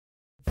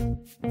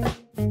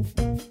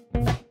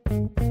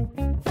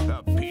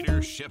The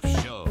Peter Schiff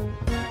Show.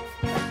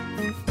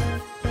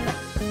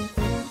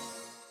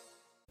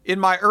 In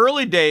my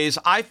early days,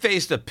 I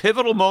faced a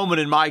pivotal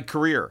moment in my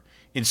career.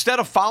 Instead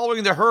of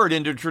following the herd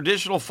into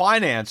traditional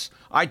finance,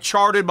 I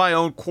charted my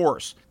own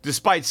course.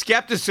 Despite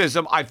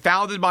skepticism, I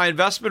founded my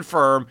investment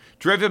firm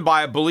driven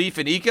by a belief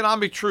in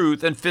economic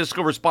truth and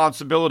fiscal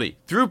responsibility.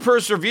 Through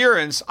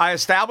perseverance, I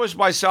established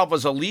myself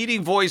as a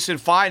leading voice in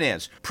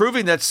finance,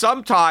 proving that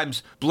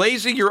sometimes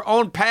blazing your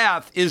own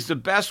path is the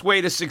best way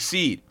to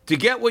succeed. To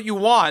get what you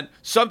want,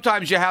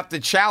 sometimes you have to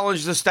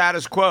challenge the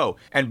status quo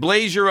and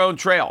blaze your own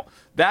trail.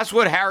 That's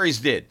what Harry's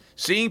did.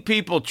 Seeing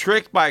people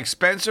tricked by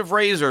expensive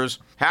razors,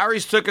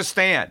 Harry's took a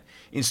stand.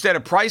 Instead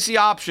of pricey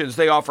options,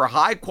 they offer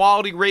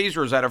high-quality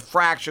razors at a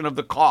fraction of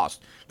the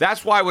cost.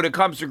 That's why when it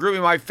comes to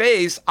grooming my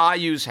face, I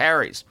use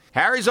Harry's.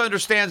 Harry's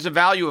understands the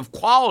value of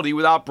quality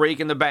without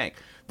breaking the bank.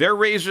 Their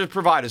razors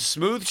provide a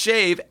smooth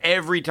shave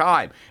every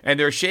time, and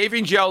their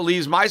shaving gel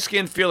leaves my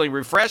skin feeling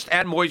refreshed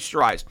and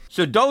moisturized.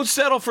 So don't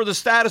settle for the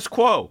status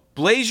quo.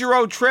 Blaze your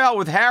own trail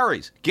with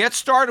Harry's. Get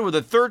started with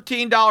a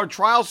 $13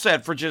 trial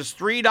set for just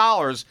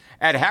 $3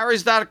 at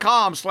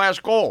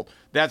harrys.com/gold.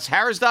 That's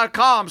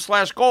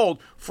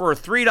harrys.com/gold for a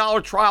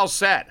 $3 trial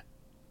set.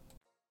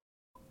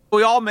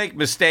 We all make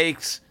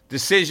mistakes,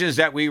 decisions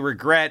that we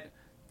regret,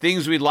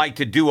 things we'd like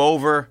to do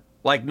over,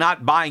 like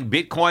not buying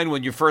Bitcoin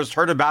when you first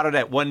heard about it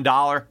at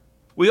 $1.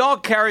 We all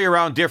carry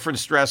around different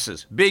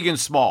stresses, big and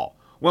small.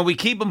 When we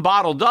keep them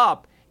bottled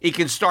up, it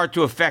can start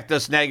to affect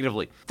us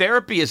negatively.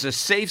 Therapy is a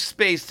safe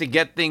space to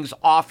get things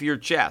off your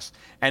chest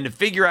and to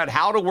figure out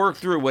how to work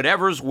through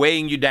whatever's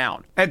weighing you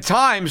down. At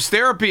times,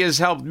 therapy has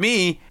helped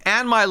me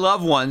and my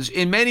loved ones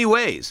in many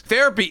ways.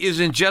 Therapy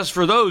isn't just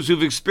for those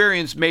who've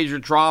experienced major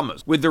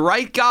traumas. With the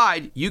right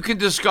guide, you can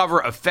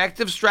discover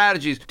effective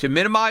strategies to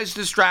minimize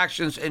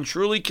distractions and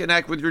truly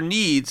connect with your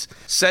needs,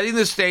 setting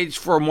the stage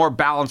for a more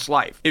balanced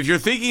life. If you're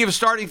thinking of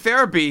starting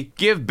therapy,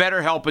 give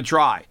BetterHelp a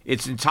try.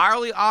 It's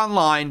entirely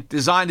online,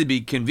 designed to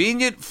be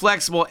convenient,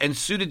 flexible, and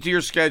suited to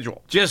your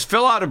schedule. Just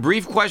fill out a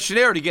brief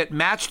questionnaire to get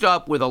matched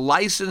up with a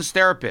licensed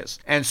therapist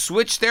and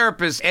switch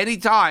therapists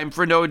anytime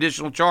for no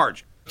additional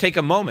charge. Take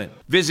a moment.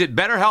 Visit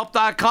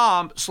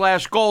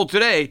BetterHelp.com/gold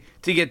today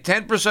to get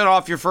 10%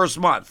 off your first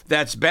month.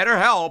 That's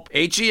BetterHelp,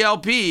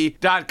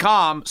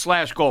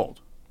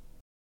 HELP.com/gold.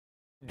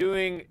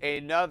 Doing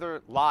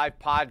another live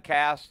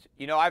podcast.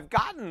 You know, I've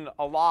gotten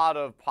a lot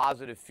of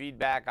positive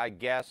feedback, I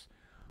guess,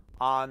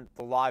 on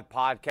the live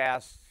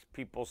podcasts.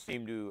 People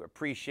seem to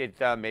appreciate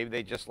them. Maybe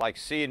they just like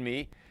seeing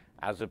me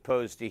as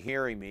opposed to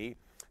hearing me.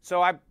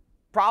 So I'm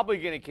probably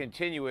going to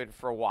continue it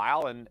for a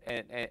while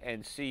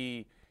and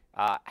see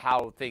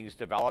how things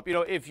develop. You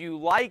know, if you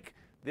like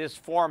this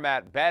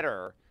format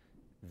better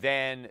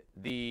than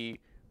the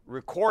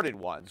recorded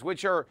ones,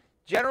 which are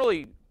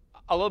generally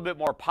a little bit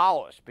more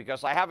polished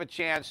because I have a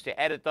chance to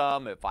edit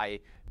them. If I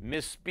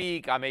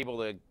misspeak, I'm able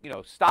to,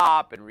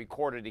 stop and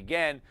record it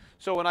again.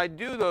 So when I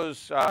do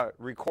those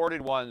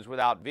recorded ones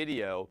without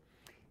video,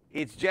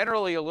 it's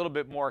generally a little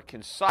bit more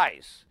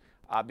concise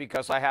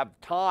because I have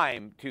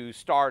time to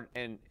start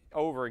and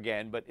over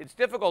again. But it's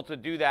difficult to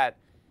do that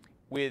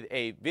with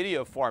a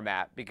video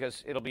format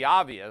because it'll be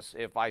obvious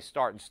if I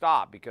start and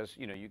stop because,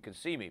 you can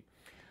see me.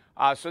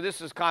 So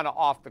this is kind of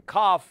off the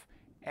cuff.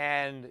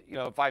 And,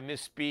 if I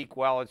misspeak,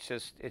 well, it's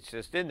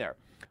just in there.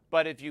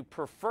 But if you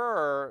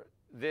prefer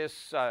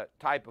this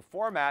type of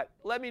format,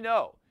 let me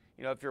know.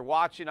 If you're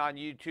watching on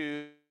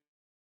YouTube,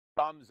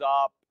 thumbs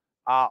up,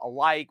 a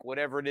like,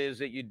 whatever it is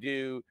that you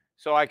do,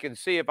 so I can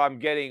see if I'm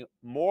getting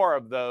more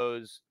of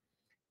those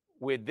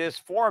with this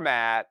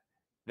format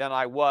than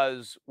I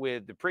was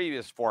with the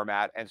previous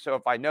format. And so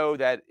if I know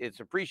that it's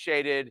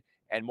appreciated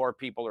and more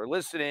people are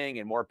listening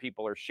and more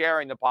people are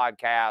sharing the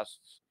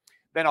podcasts,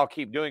 then I'll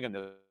keep doing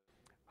them.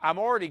 I'm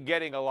already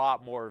getting a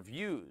lot more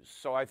views.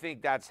 So I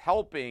think that's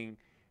helping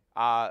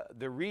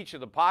the reach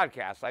of the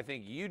podcast. I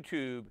think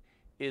YouTube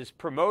is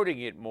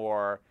promoting it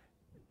more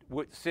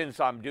since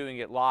I'm doing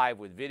it live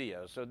with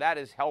video. So that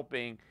is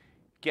helping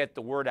get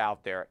the word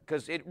out there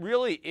because it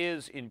really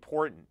is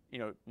important,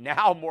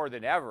 now more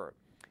than ever,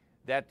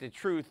 that the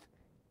truth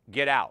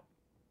get out.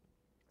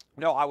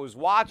 I was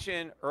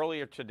watching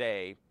earlier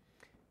today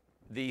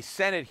the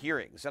Senate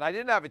hearings, and I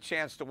didn't have a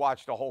chance to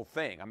watch the whole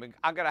thing. I mean,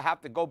 I'm going to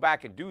have to go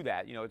back and do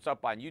that. It's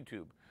up on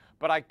YouTube.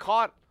 But I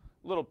caught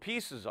little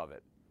pieces of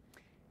it.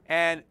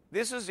 And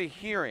this is a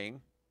hearing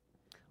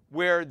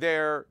where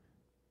they're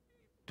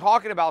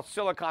talking about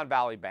Silicon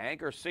Valley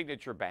Bank or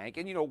Signature Bank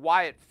and,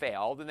 why it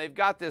failed. And they've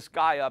got this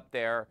guy up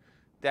there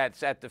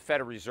that's at the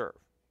Federal Reserve.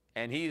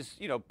 And he's,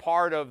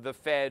 part of the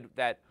Fed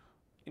that,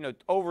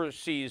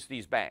 oversees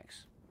these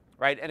banks,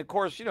 right? And, of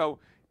course,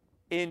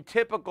 in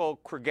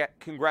typical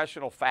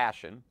congressional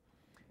fashion,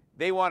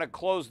 they want to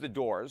close the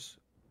doors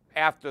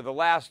after the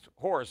last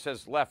horse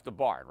has left the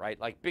barn, right?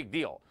 Like, big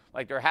deal.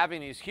 Like, they're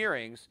having these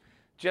hearings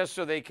just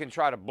so they can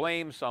try to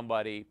blame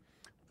somebody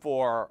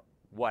for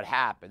what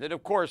happened. And,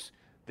 of course,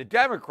 the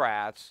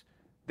Democrats,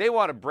 they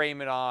want to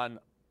blame it on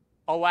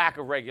a lack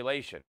of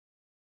regulation.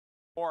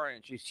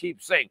 orange. You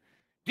keep saying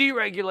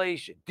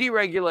deregulation,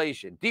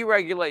 deregulation,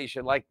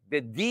 deregulation. Like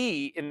the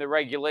D in the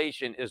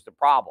regulation is the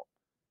problem.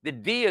 The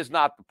D is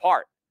not the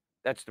part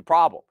that's the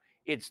problem.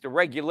 It's the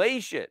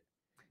regulation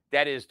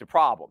that is the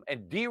problem.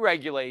 And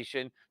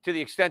deregulation, to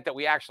the extent that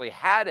we actually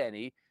had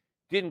any,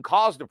 didn't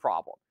cause the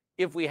problem.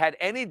 If we had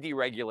any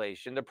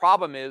deregulation, the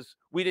problem is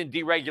we didn't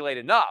deregulate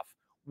enough.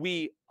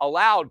 We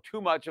allowed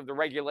too much of the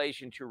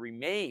regulation to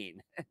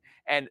remain.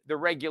 And the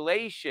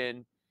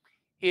regulation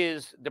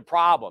is the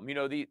problem. You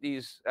know,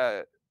 these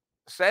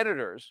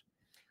senators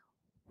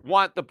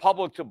want the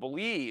public to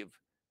believe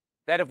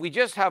that if we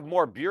just have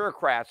more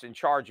bureaucrats in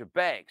charge of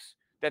banks,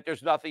 that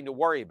there's nothing to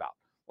worry about.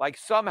 Like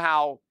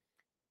somehow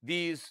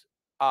these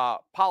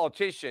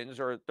politicians,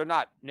 or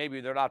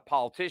maybe they're not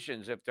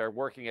politicians if they're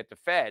working at the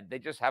Fed, they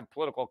just have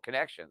political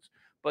connections.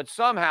 But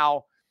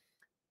somehow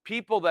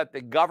people that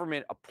the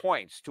government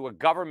appoints to a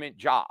government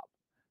job,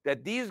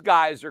 that these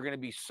guys are going to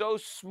be so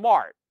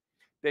smart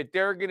that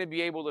they're going to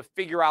be able to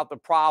figure out the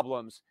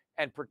problems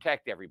and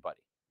protect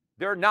everybody.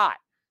 They're not.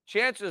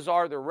 Chances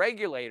are the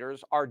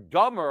regulators are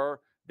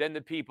dumber than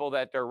the people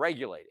that they're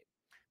regulating.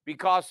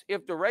 Because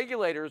if the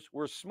regulators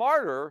were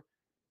smarter,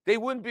 they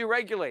wouldn't be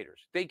regulators.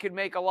 They could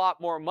make a lot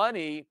more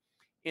money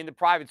in the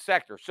private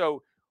sector.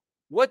 So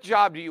what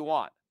job do you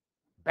want?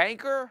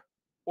 Banker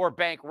or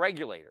bank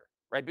regulator,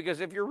 right? Because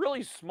if you're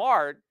really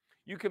smart,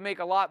 you can make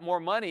a lot more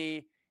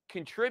money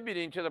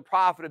contributing to the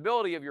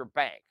profitability of your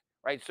bank,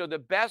 right? So the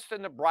best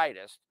and the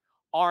brightest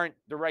aren't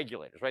the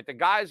regulators, right? The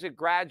guys that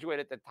graduate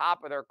at the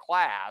top of their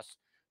class,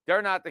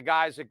 they're not the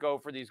guys that go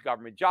for these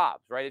government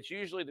jobs, right? It's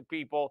usually the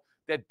people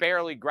that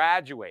barely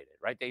graduated,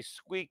 right? They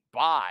squeak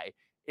by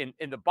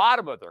in the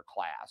bottom of their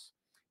class,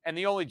 and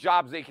the only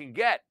jobs they can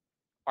get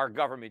are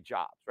government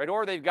jobs, right?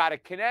 Or they've got a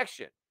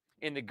connection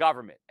in the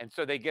government, and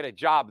so they get a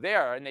job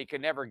there, and they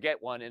can never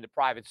get one in the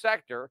private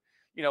sector,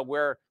 you know,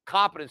 where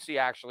competency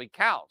actually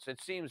counts. It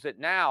seems that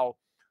now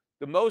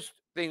the most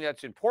thing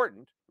that's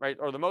important, right,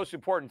 or the most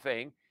important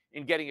thing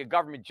in getting a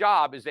government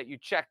job is that you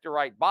check the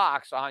right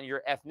box on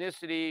your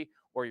ethnicity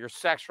or your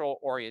sexual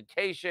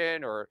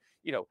orientation or,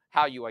 you know,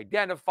 how you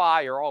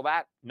identify or all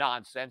that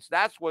nonsense.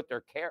 That's what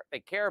they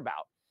care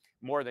about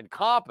more than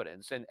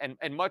competence,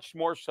 and much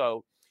more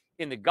so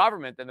in the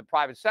government than the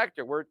private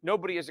sector, where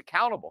nobody is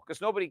accountable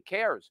because nobody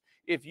cares.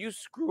 If you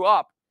screw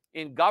up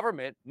in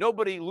government,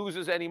 nobody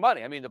loses any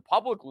money. I mean, the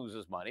public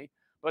loses money,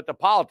 but the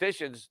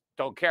politicians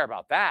don't care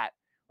about that,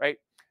 right?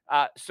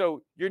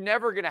 So you're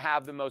never going to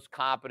have the most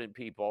competent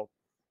people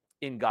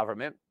in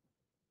government.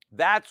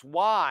 That's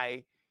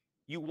why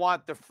you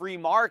want the free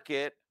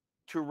market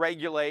to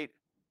regulate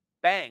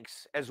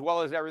banks as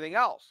well as everything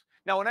else.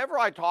 Now, whenever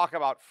I talk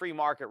about free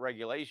market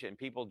regulation,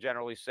 people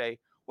generally say,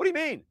 what do you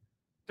mean?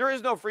 There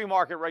is no free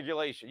market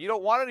regulation. You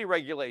don't want any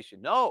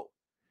regulation. No,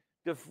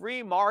 the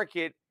free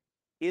market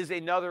is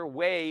another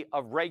way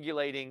of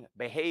regulating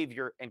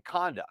behavior and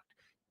conduct.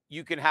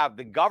 You can have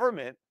the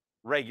government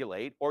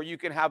regulate, or you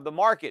can have the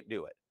market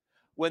do it.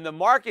 When the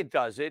market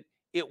does it,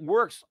 it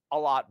works a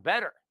lot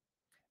better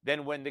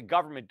than when the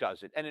government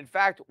does it. And in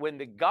fact, when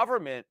the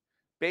government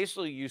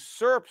basically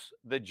usurps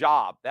the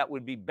job that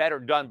would be better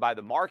done by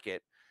the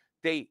market,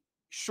 they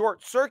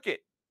short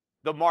circuit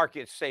the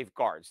market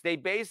safeguards. They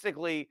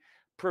basically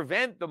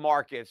prevent the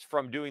markets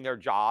from doing their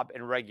job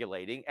and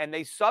regulating, and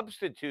they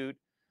substitute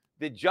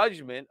the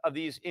judgment of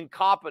these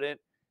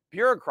incompetent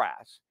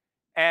bureaucrats.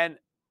 And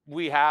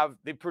we have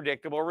the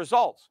predictable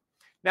results.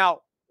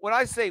 Now, when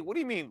I say, what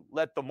do you mean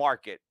let the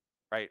market,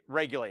 right,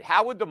 regulate?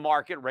 How would the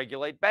market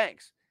regulate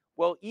banks?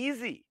 Well,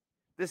 easy.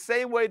 The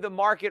same way the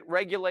market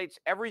regulates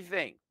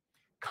everything: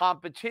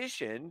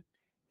 competition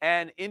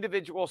and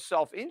individual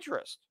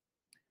self-interest.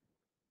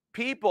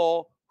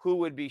 People who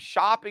would be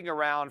shopping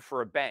around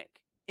for a bank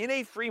in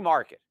a free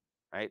market,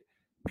 right?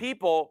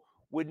 People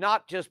would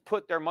not just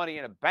put their money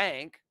in a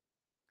bank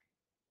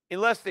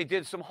unless they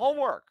did some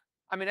homework.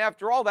 I mean,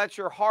 after all, that's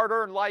your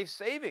hard-earned life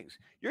savings.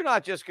 You're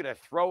not just going to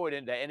throw it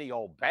into any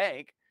old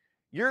bank.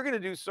 You're going to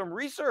do some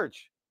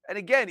research. And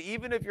again,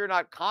 even if you're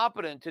not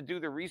competent to do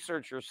the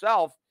research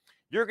yourself,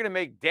 you're going to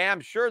make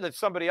damn sure that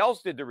somebody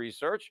else did the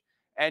research,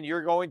 and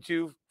you're going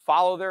to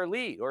follow their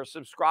lead or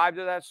subscribe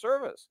to that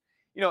service.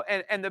 You know,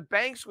 and the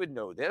banks would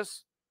know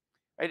this.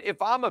 Right?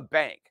 If I'm a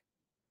bank,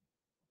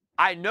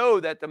 I know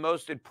that the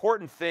most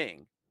important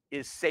thing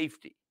is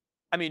safety.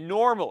 I mean,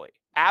 normally,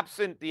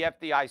 absent the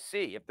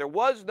FDIC, if there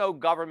was no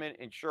government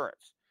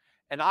insurance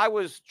and I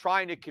was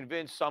trying to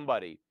convince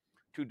somebody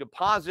to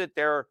deposit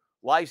their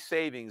life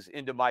savings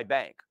into my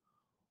bank,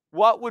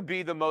 what would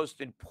be the most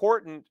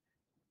important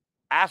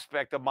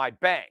aspect of my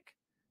bank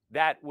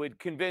that would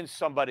convince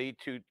somebody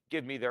to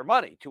give me their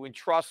money, to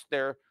entrust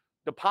their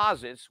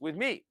deposits with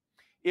me?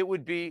 It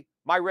would be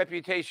my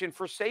reputation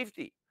for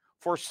safety,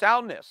 for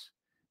soundness,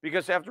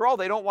 because after all,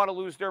 they don't want to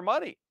lose their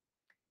money.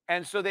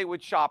 And so they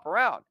would shop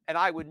around. And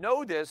I would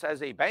know this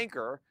as a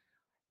banker,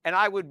 and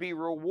I would be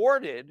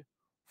rewarded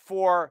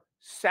for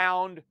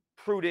sound,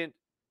 prudent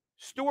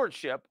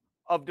stewardship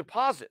of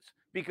deposits.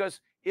 Because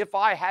if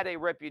I had a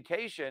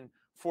reputation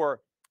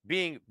for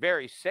being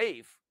very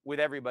safe, with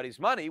everybody's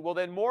money, well,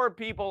 then more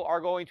people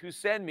are going to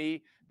send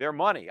me their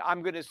money.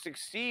 I'm going to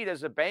succeed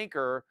as a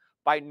banker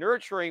by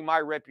nurturing my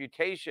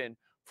reputation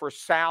for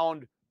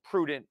sound,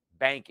 prudent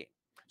banking.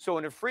 So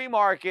in a free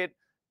market,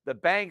 the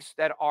banks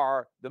that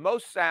are the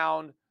most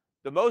sound,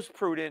 the most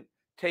prudent,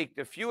 take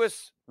the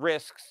fewest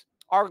risks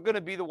are going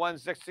to be the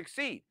ones that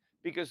succeed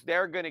because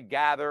they're going to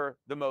gather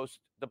the most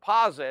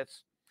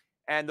deposits,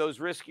 and those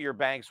riskier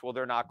banks, well,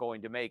 they're not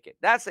going to make it.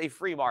 That's a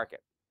free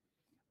market.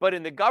 But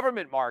in the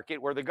government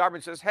market, where the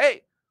government says,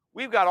 hey,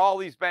 we've got all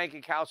these bank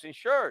accounts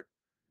insured,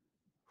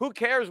 who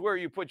cares where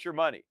you put your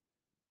money?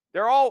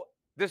 They're all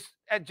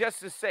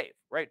just as safe,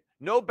 right?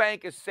 No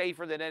bank is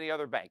safer than any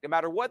other bank. No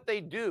matter what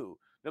they do,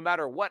 no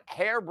matter what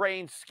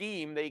harebrained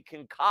scheme they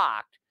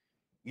concoct,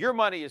 your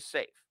money is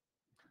safe.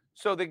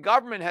 So the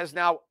government has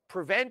now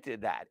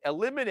prevented that,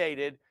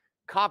 eliminated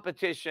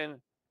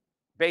competition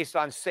based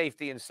on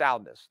safety and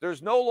soundness.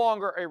 There's no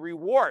longer a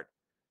reward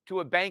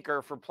to a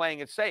banker for playing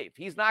it safe.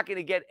 He's not going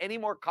to get any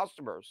more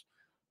customers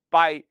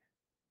by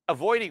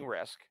avoiding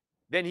risk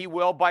than he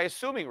will by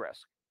assuming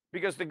risk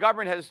because the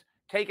government has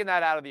taken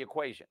that out of the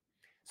equation.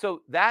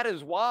 So that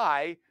is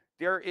why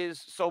there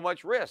is so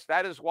much risk.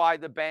 That is why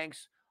the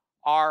banks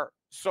are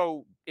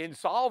so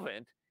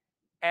insolvent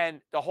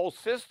and the whole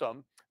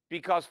system,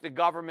 because the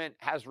government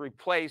has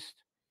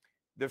replaced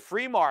the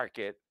free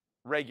market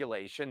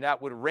regulation that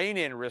would rein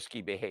in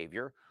risky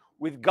behavior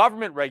with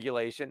government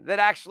regulation that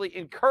actually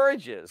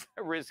encourages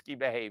risky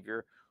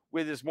behavior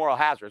with this moral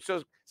hazard.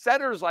 So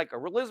senators like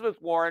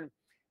Elizabeth Warren,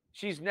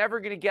 she's never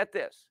going to get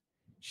this.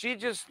 She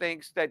just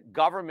thinks that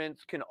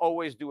governments can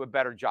always do a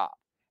better job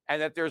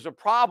and that there's a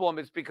problem.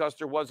 It's because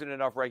there wasn't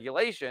enough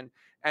regulation.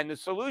 And the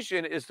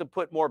solution is to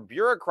put more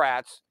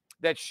bureaucrats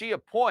that she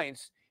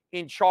appoints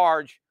in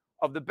charge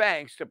of the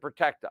banks to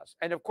protect us.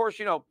 And of course,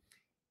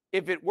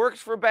 if it works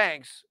for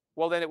banks,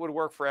 well, then it would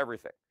work for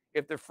everything.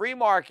 If the free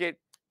market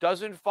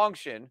doesn't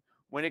function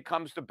when it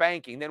comes to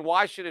banking, then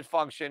why should it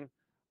function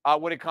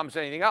when it comes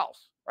to anything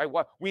else, right?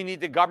 We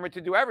need the government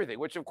to do everything,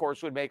 which of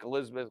course would make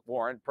Elizabeth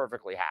Warren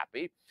perfectly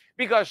happy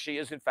because she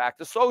is in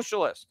fact a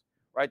socialist,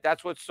 right?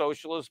 That's what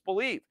socialists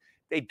believe.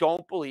 They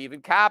don't believe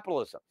in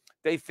capitalism.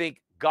 They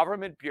think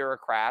government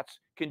bureaucrats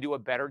can do a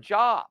better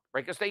job,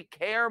 right? Because they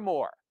care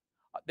more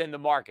than the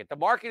market. The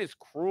market is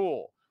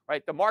cruel,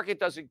 right? The market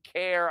doesn't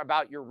care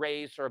about your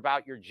race or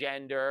about your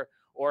gender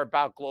or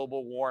about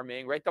global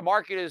warming, right? The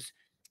market is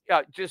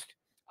just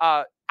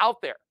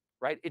out there,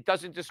 right? It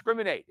doesn't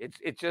discriminate.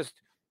 It's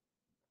just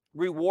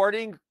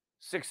rewarding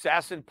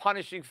success and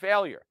punishing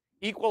failure,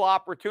 equal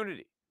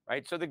opportunity,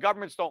 right? So the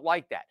governments don't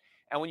like that.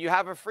 And when you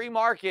have a free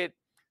market,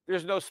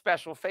 there's no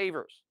special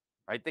favors,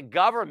 right? The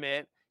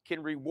government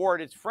can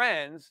reward its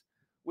friends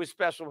with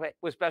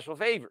special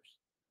favors,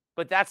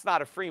 but that's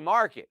not a free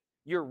market.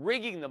 You're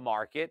rigging the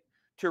market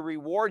to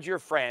reward your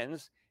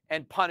friends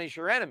and punish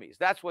your enemies.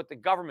 That's what the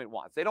government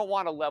wants. They don't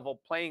want a level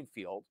playing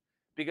field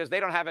because they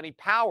don't have any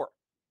power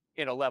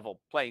in a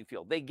level playing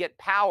field. They get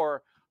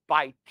power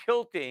by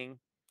tilting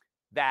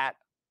that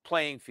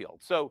playing field.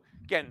 So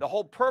again, the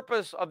whole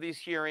purpose of these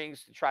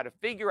hearings to try to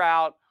figure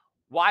out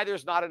why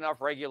there's not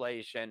enough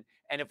regulation.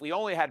 And if we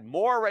only had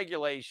more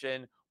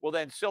regulation, well,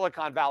 then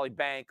Silicon Valley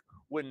Bank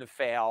wouldn't have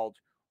failed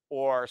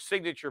or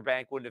Signature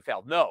Bank wouldn't have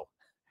failed. No,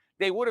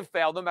 they would have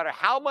failed no matter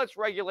how much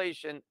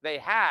regulation they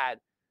had.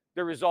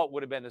 The result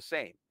would have been the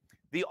same.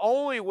 The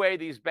only way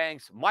these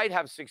banks might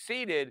have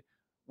succeeded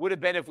would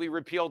have been if we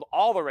repealed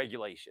all the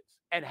regulations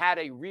and had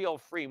a real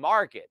free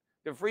market.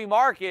 The free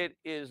market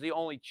is the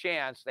only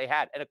chance they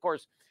had. And of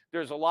course,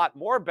 there's a lot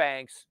more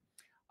banks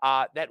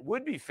that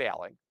would be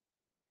failing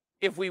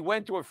if we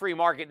went to a free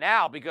market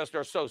now because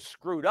they're so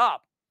screwed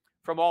up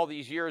from all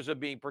these years of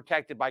being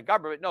protected by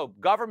government. No,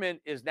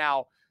 government is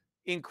now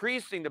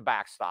increasing the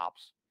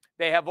backstops.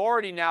 They have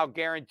already now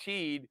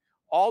guaranteed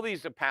all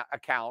these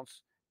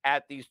accounts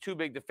at these too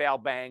big to fail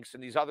banks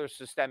and these other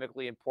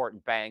systemically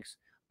important banks.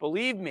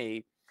 Believe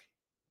me,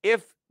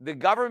 if the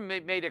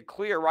government made it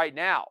clear right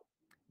now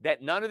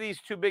that none of these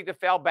too big to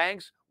fail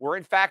banks were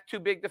in fact too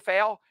big to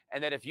fail,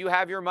 and that if you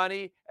have your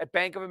money at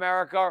Bank of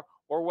America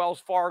or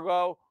Wells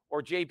Fargo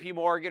or JP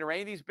Morgan or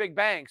any of these big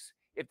banks,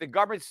 if the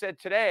government said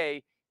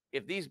today,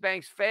 if these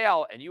banks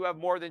fail and you have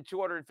more than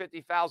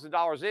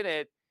 $250,000 in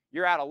it,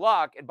 you're out of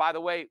luck. And by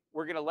the way,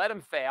 we're going to let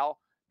them fail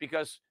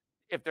because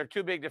if they're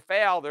too big to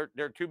fail,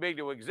 they're too big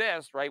to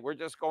exist, right? We're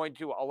just going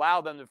to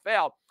allow them to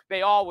fail.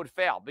 They all would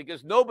fail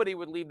because nobody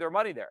would leave their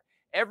money there.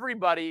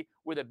 Everybody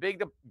with a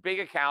big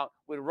account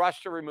would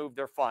rush to remove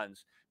their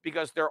funds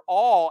because they're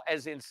all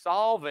as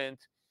insolvent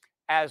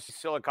as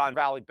Silicon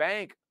Valley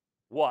Bank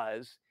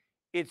was.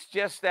 It's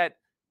just that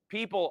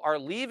people are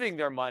leaving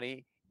their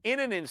money in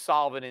an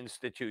insolvent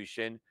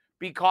institution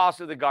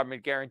because of the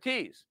government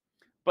guarantees.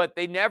 But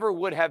they never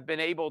would have been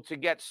able to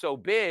get so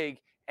big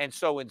and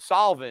so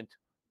insolvent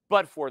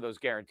but for those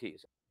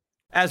guarantees.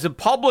 As a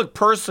public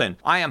person,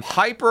 I am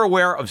hyper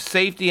aware of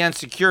safety and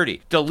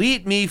security.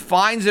 Delete Me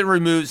finds and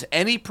removes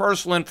any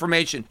personal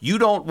information you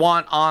don't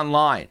want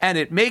online, and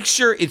it makes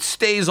sure it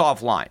stays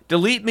offline.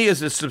 Delete Me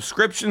is a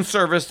subscription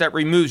service that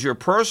removes your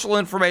personal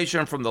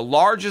information from the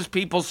largest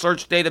people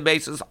search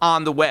databases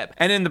on the web,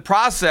 and in the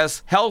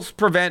process, helps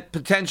prevent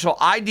potential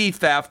ID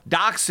theft,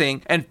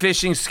 doxing, and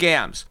phishing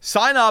scams.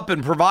 Sign up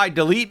and provide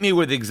Delete Me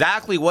with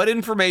exactly what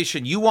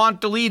information you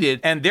want deleted,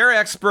 and their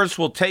experts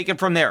will take it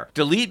from there.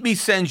 Delete Me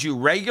sends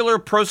you regular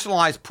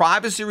personalized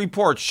privacy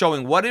reports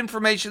showing what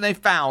information they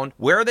found,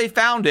 where they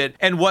found it,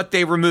 and what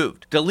they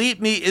removed.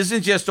 Delete Me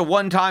isn't just a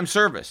one-time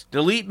service.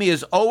 Delete Me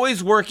is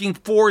always working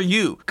for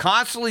you,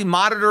 constantly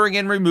monitoring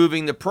and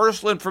removing the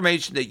personal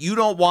information that you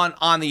don't want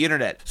on the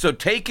internet. So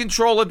take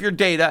control of your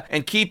data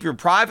and keep your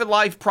private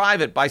life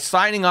private by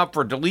signing up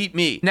for Delete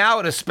Me. Now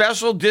at a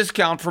special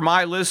discount for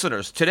my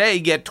listeners. Today,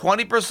 get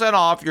 20%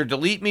 off your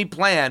Delete Me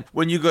plan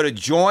when you go to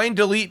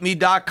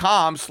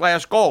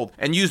joindeleteme.com/gold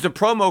and use the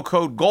promo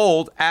code GOLD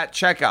at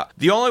checkout.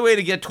 The only way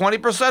to get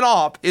 20%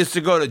 off is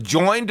to go to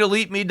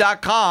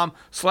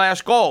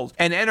joindeleteme.com/gold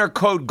and enter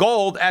code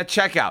GOLD at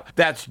checkout.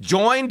 That's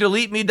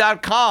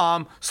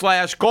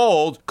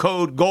joindeleteme.com/gold,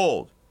 code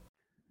GOLD.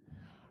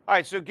 All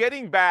right, so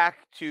getting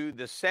back to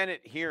the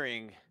Senate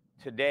hearing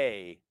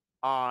today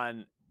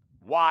on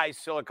why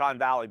Silicon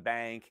Valley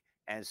Bank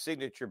and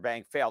Signature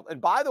Bank failed. And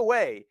by the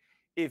way,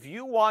 if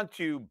you want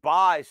to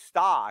buy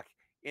stock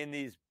in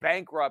these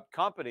bankrupt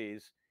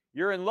companies,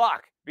 you're in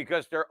luck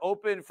because they're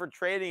open for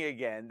trading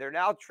again. They're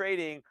now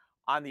trading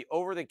on the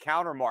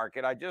over-the-counter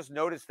market. I just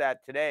noticed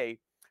that today.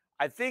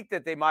 I think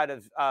that they might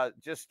have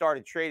just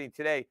started trading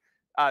today.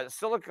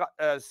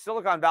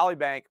 Silicon Valley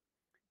Bank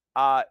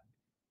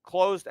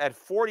closed at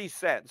 40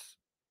 cents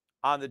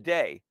on the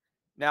day.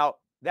 Now,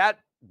 that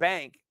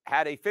bank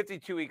had a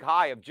 52-week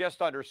high of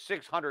just under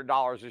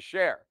 $600 a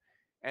share.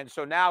 And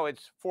so now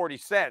it's 40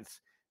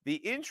 cents. The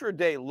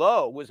intraday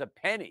low was a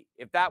penny.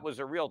 If that was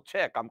a real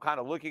tick, I'm kind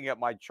of looking at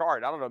my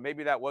chart. I don't know,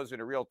 maybe that wasn't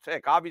a real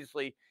tick.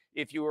 Obviously,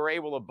 if you were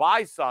able to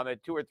buy some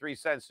at 2 or 3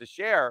 cents a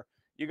share,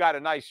 you got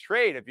a nice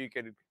trade. If you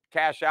could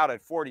cash out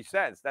at 40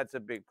 cents, that's a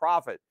big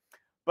profit.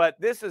 But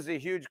this is a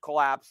huge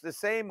collapse. The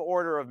same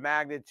order of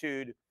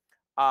magnitude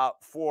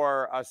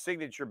for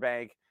Signature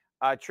Bank,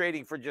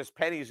 trading for just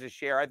pennies a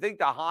share. I think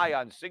the high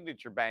on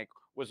Signature Bank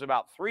was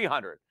about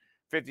 300,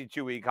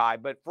 52-week high.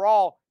 But for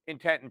all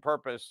intent and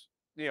purpose,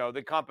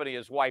 the company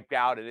is wiped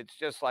out, and it's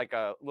just like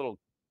a little,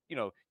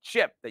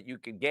 chip that you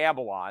can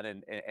gamble on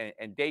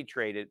and day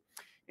trade it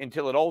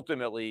until it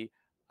ultimately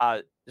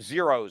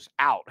zeroes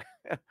out.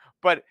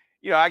 But,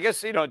 I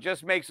guess, it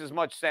just makes as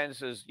much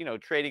sense as,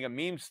 trading a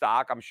meme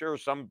stock. I'm sure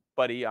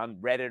somebody on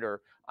Reddit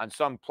or on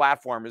some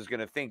platform is going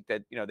to think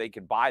that, they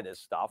can buy this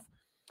stuff.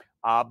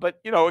 But,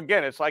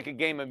 again, it's like a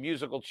game of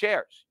musical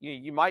chairs.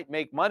 You might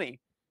make money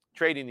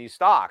trading these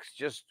stocks.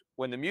 Just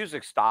when the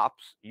music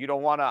stops, you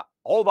don't want to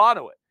hold on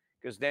to it,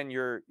 because then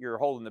you're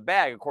holding the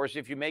bag. Of course,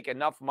 if you make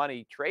enough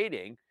money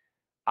trading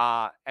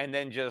and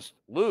then just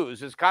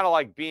lose, it's kind of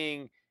like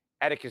being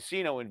at a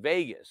casino in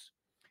Vegas.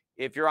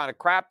 If you're on a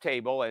crap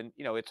table and,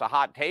 it's a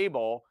hot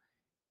table,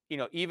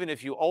 even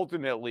if you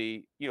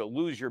ultimately,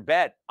 lose your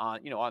bet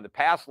on, on the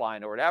pass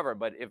line or whatever,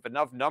 but if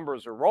enough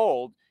numbers are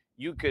rolled,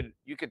 you could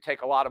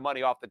take a lot of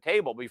money off the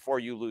table before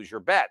you lose your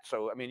bet.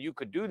 So, I mean, you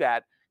could do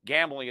that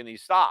gambling in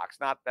these stocks.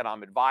 Not that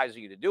I'm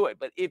advising you to do it,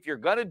 but if you're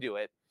going to do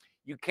it,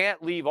 you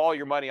can't leave all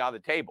your money on the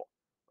table,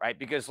 right?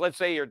 Because let's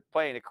say you're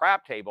playing a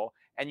crap table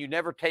and you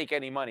never take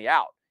any money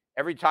out.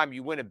 Every time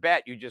you win a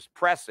bet, you just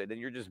press it and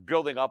you're just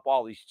building up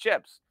all these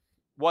chips.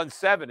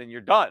 1-7 and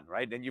you're done,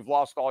 right? Then you've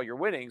lost all your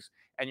winnings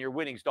and your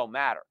winnings don't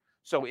matter.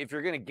 So if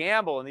you're going to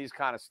gamble in these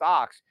kind of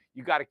stocks,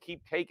 you got to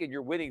keep taking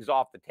your winnings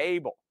off the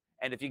table.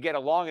 And if you get a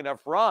long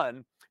enough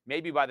run,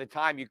 maybe by the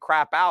time you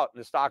crap out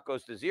and the stock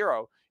goes to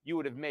zero, you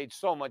would have made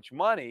so much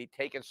money,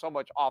 taken so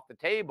much off the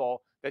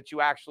table that you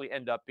actually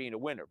end up being a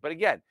winner. But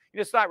again,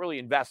 it's not really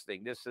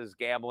investing. This is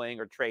gambling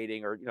or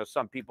trading, or,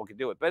 some people can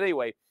do it. But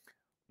anyway,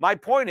 my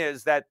point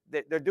is that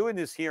they're doing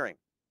this hearing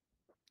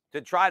to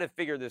try to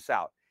figure this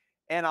out.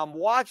 And I'm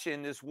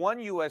watching this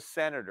one U.S.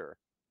 Senator,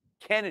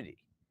 Kennedy,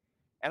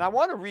 and I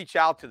want to reach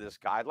out to this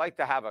guy. I'd like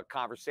to have a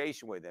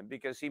conversation with him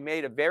because he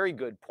made a very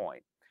good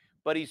point.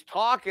 But he's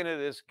talking to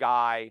this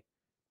guy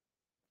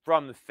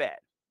from the Fed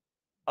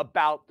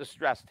about the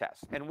stress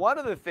test. And one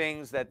of the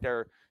things that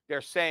they're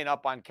saying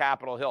up on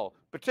Capitol Hill,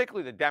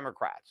 particularly the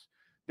Democrats,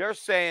 they're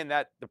saying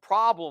that the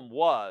problem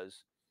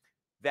was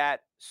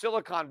that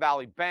Silicon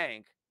Valley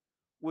Bank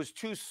was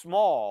too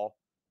small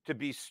to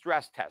be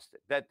stress tested,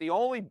 that the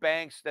only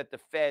banks that the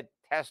Fed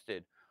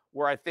tested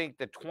were, I think,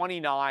 the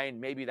 29,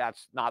 maybe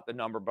that's not the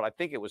number, but I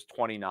think it was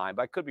 29,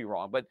 but I could be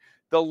wrong. But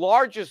the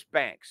largest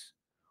banks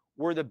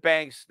were the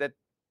banks that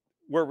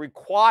were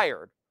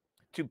required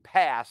to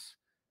pass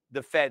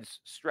the Fed's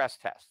stress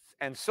tests.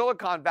 And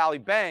Silicon Valley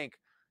Bank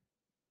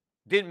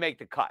didn't make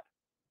the cut,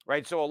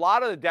 right? So a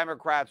lot of the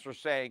Democrats were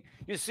saying,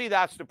 you see,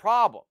 that's the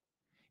problem.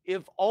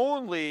 If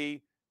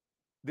only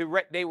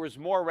there was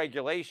more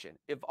regulation,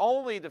 if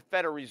only the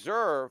Federal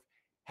Reserve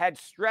had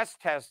stress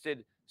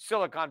tested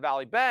Silicon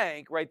Valley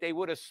Bank, right, they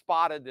would have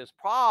spotted this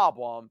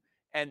problem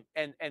and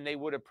they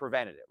would have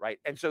prevented it, right?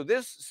 And so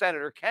this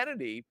Senator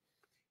Kennedy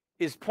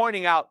is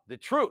pointing out the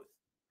truth,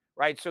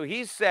 right? So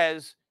he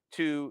says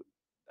to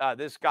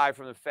this guy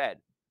from the Fed,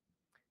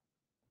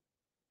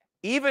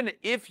 even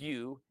if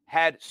you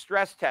had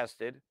stress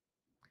tested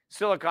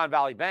Silicon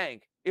Valley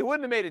Bank, it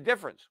wouldn't have made a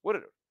difference, would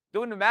it? It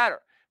wouldn't have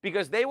mattered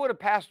because they would have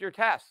passed your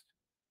test.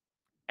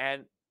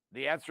 And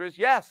the answer is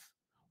yes.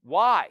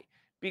 Why?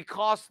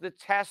 Because the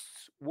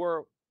tests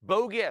were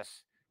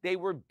bogus. They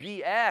were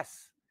BS.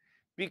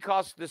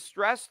 Because the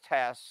stress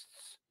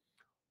tests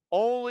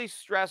only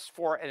stress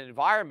for an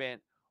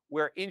environment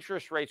where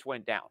interest rates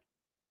went down.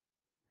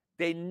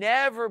 They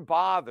never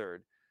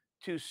bothered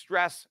to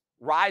stress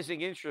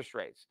rising interest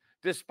rates,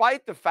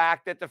 despite the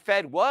fact that the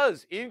Fed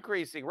was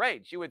increasing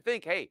rates. You would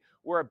think, hey,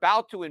 we're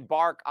about to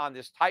embark on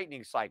this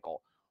tightening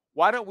cycle.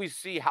 Why don't we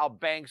see how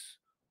banks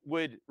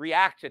would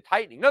react to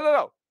tightening?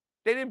 No.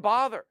 They didn't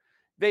bother.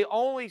 They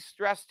only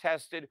stress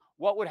tested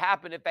what would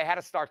happen if they had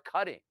to start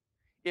cutting,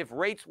 if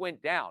rates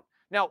went down.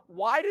 Now,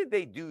 why did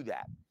they do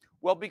that?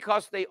 Well,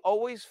 because they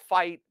always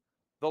fight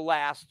the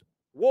last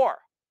war.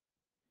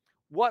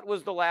 What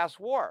was the last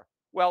war?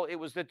 Well, it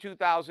was the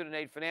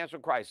 2008 financial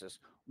crisis.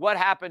 What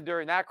happened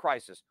during that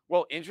crisis?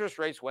 Well, interest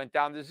rates went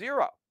down to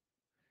zero.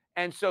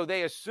 And so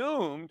they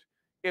assumed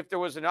if there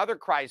was another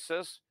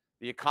crisis,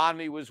 the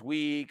economy was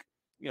weak,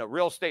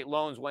 real estate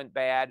loans went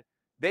bad.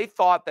 They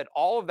thought that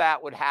all of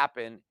that would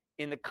happen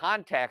in the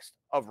context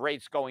of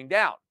rates going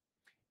down.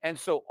 And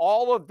so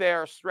all of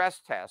their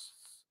stress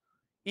tests,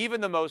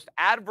 even the most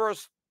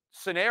adverse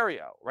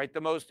scenario, right,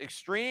 the most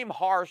extreme,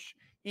 harsh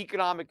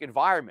economic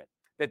environment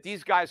that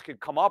these guys could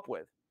come up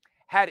with,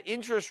 had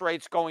interest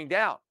rates going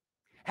down,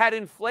 had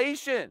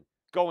inflation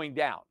going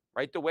down,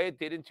 right, the way it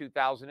did in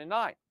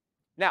 2009.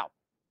 Now,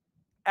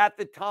 at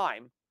the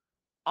time,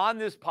 on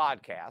this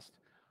podcast,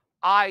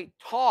 I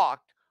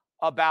talked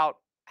about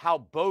how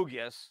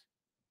bogus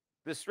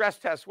the stress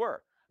tests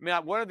were. I mean,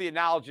 one of the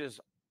analogies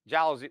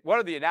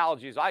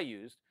I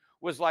used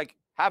was like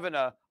having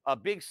a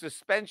big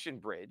suspension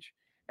bridge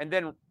and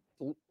then,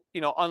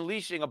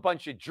 unleashing a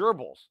bunch of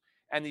gerbils,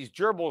 and these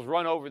gerbils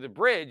run over the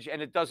bridge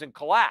and it doesn't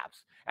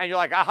collapse. And you're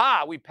like,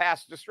 aha, we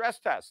passed the stress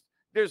test.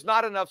 There's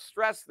not enough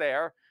stress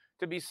there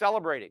to be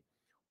celebrating.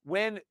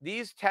 When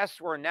these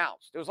tests were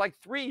announced, it was like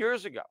 3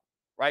 years ago,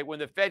 right? When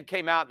the Fed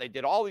came out and they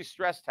did all these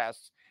stress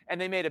tests and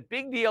they made a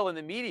big deal in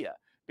the media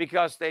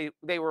because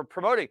they were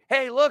promoting,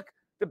 hey, look,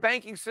 the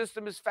banking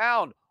system is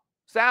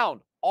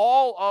sound.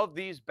 All of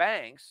these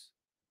banks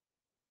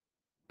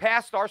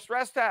passed our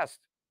stress test.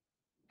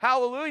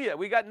 Hallelujah.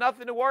 We got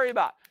nothing to worry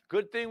about.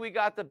 Good thing we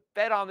got the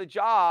Fed on the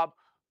job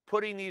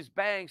putting these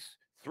banks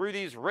through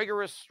these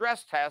rigorous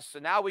stress tests.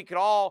 And now we can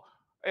all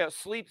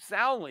sleep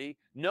soundly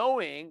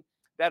knowing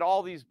that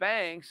all these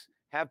banks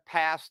have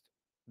passed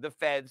the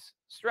Fed's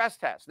stress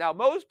test. Now,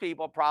 most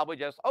people probably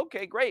just,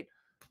 okay, great.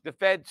 The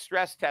Fed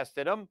stress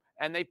tested them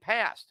and they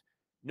passed.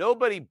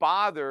 Nobody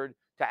bothered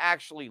to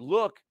actually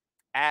look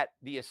at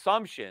the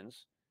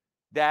assumptions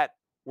that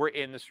were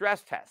in the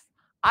stress test.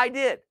 I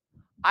did.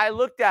 I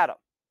looked at them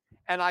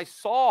and I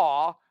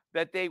saw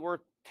that they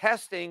were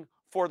testing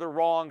for the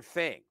wrong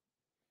thing.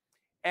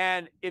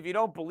 And if you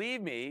don't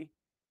believe me,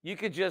 you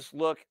could just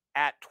look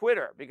at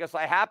Twitter, because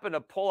I happened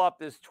to pull up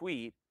this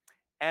tweet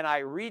and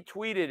I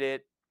retweeted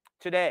it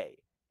today.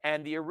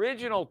 And the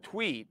original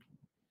tweet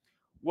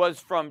was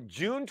from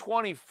June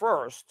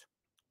 21st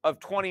of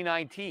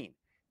 2019.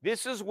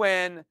 This is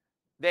when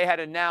they had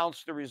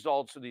announced the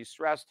results of these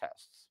stress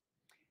tests.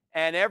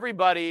 And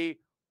everybody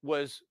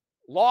was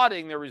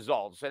lauding the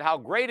results and how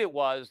great it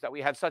was that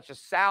we had such a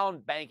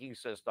sound banking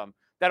system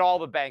that all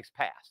the banks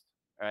passed.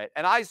 Right?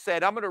 And I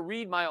said, I'm going to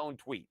read my own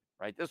tweet.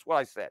 Right? This is what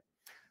I said.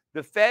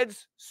 The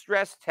Fed's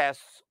stress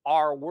tests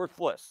are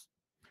worthless.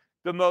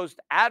 The most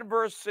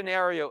adverse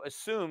scenario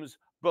assumes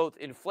both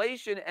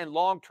inflation and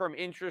long-term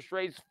interest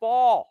rates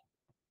fall.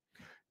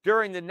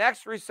 During the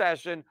next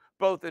recession,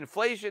 both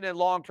inflation and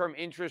long-term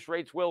interest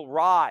rates will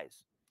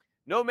rise.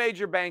 No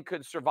major bank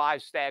could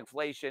survive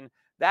stagflation.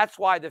 That's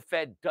why the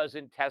Fed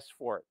doesn't test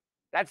for it.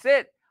 That's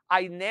it.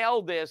 I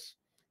nailed this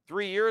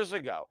 3 years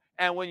ago.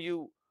 And when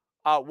you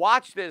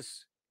watch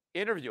this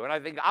interview, and I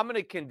think I'm going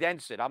to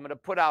condense it, I'm going to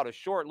put out a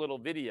short little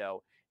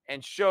video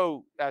and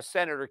show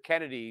Senator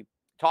Kennedy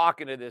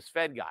talking to this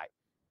Fed guy.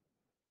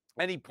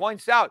 And he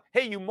points out,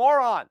 hey, you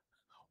moron,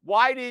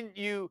 why didn't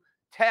you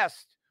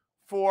test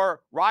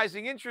for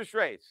rising interest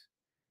rates?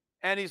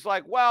 And he's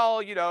like,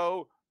 well,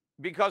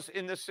 because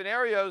in the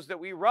scenarios that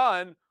we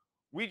run,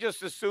 we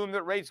just assume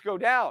that rates go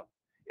down.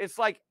 It's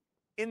like,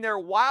 in their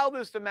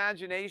wildest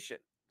imagination,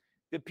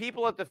 the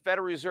people at the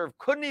Federal Reserve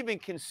couldn't even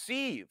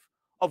conceive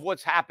of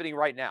what's happening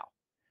right now.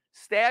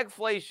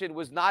 Stagflation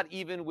was not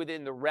even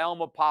within the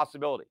realm of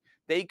possibility.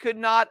 They could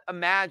not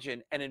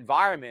imagine an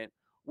environment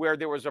where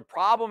there was a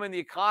problem in the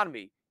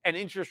economy and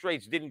interest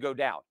rates didn't go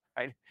down,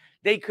 right?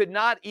 They could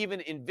not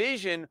even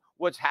envision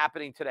what's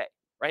happening today,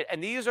 right?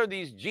 And these are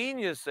these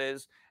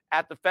geniuses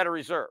at the Federal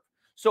Reserve.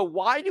 So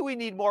why do we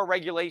need more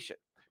regulation?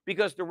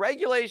 because the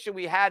regulation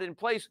we had in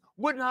place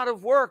would not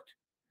have worked.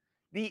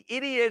 The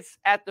idiots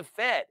at the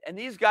Fed, and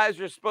these guys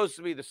are supposed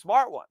to be the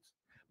smart ones,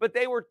 but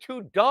they were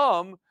too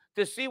dumb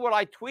to see what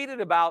I tweeted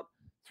about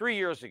 3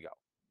 years ago.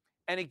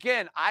 And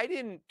again, I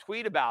didn't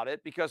tweet about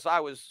it because I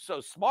was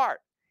so smart.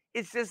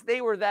 It's just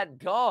they were that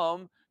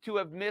dumb to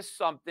have missed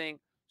something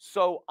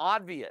so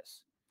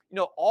obvious.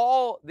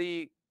 All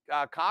the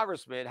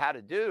congressman had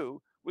to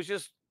do was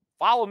just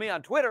follow me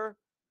on Twitter,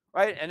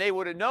 right? And they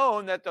would have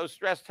known that those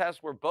stress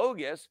tests were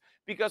bogus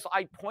because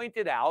I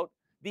pointed out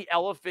the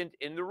elephant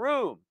in the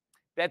room,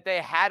 that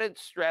they hadn't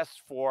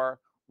stressed for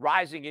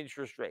rising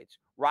interest rates,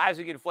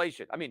 rising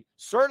inflation. I mean,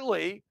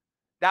 certainly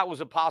that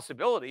was a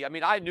possibility. I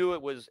mean, I knew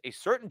it was a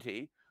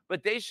certainty,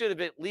 but they should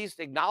have at least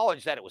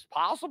acknowledged that it was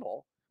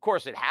possible. Of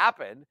course, it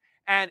happened,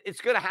 and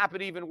it's going to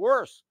happen even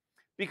worse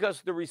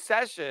because the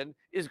recession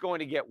is going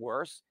to get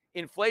worse.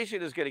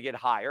 Inflation is going to get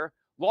higher.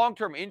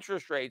 Long-term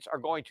interest rates are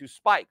going to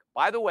spike.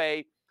 By the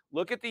way,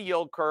 look at the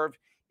yield curve.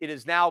 It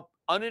is now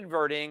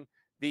uninverting.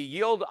 The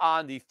yield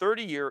on the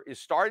 30-year is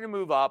starting to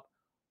move up.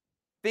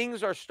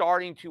 Things are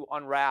starting to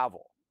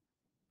unravel.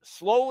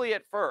 Slowly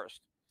at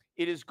first,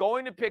 it is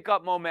going to pick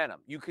up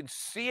momentum. You can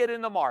see it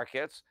in the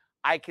markets.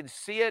 I can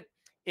see it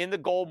in the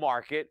gold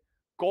market.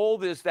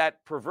 Gold is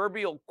that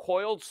proverbial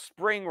coiled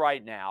spring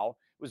right now.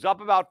 It was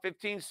up about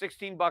 15,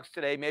 16 bucks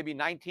today, maybe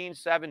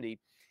 1970.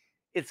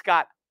 It's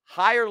got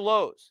higher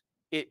lows.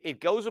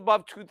 It goes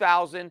above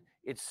 2,000.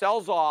 It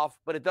sells off,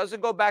 but it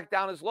doesn't go back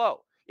down as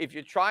low. If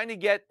you're trying to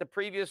get the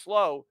previous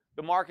low,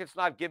 the market's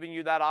not giving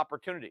you that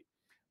opportunity.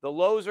 The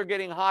lows are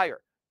getting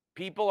higher.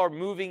 People are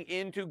moving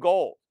into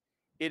gold.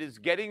 It is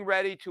getting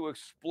ready to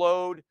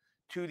explode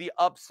to the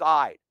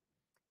upside.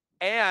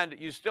 And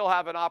you still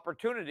have an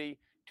opportunity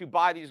to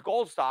buy these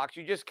gold stocks.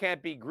 You just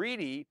can't be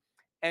greedy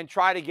and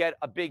try to get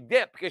a big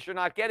dip because you're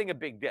not getting a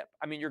big dip.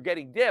 I mean, you're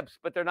getting dips,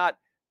 but they're not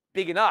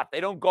big enough.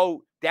 They don't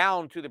go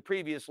down to the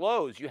previous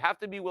lows. You have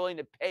to be willing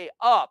to pay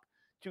up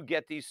to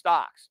get these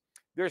stocks.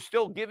 They're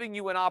still giving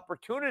you an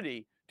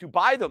opportunity to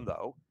buy them,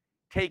 though.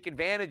 Take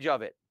advantage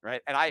of it,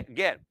 right? And I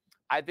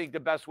think the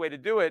best way to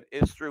do it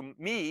is through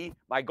me,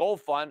 my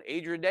gold fund,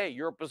 Adrian Day,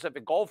 Euro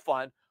Pacific Gold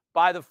Fund.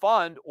 Buy the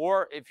fund,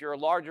 or if you're a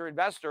larger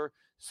investor,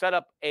 set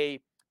up a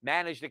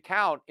managed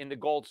account in the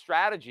gold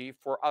strategy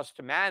for us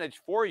to manage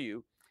for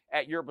you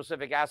at Euro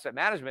Pacific Asset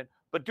Management,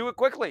 but do it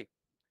quickly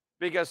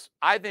because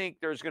I think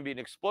there's going to be an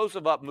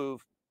explosive up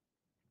move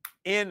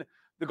in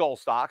the gold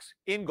stocks,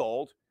 in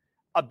gold,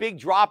 a big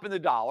drop in the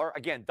dollar.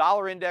 Again,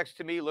 dollar index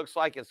to me looks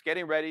like it's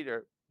getting ready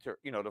to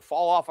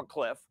fall off a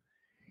cliff.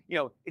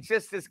 It's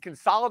just this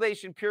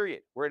consolidation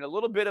period. We're in a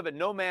little bit of a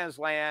no man's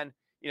land.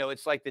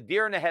 It's like the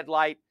deer in the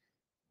headlight.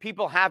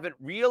 People haven't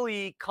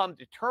really come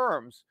to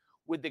terms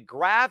with the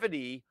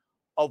gravity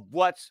of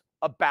what's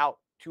about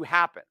to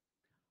happen.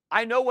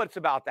 I know what's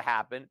about to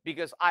happen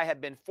because I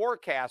have been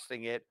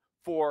forecasting it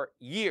for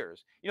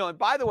years. And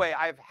by the way,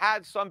 I've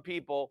had some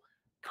people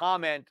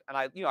comment, and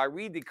I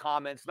read the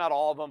comments, not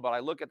all of them, but I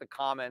look at the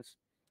comments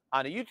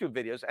on the YouTube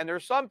videos, and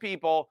there's some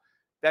people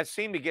that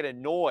seem to get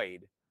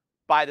annoyed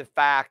by the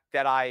fact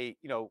that I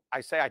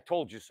say I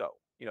told you so.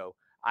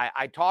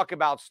 I talk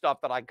about stuff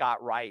that I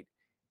got right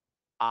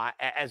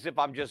as if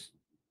I'm just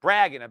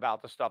bragging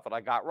about the stuff that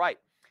I got right.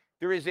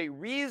 There is a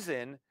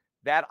reason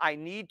that I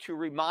need to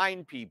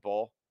remind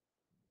people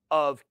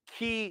of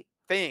key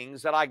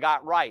things that I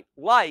got right,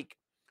 like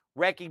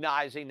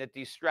recognizing that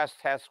these stress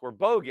tests were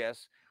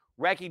bogus,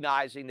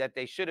 recognizing that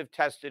they should have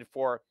tested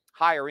for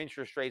higher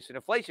interest rates and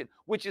inflation,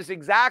 which is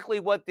exactly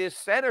what this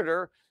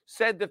senator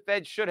said the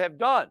Fed should have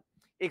done,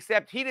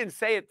 except he didn't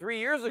say it 3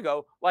 years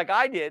ago like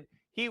I did.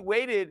 He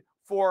waited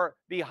for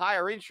the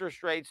higher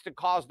interest rates to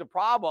cause the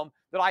problem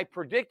that I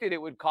predicted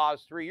it would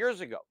cause 3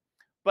 years ago.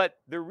 But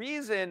the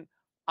reason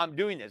I'm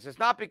doing this is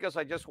not because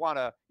I just want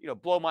to,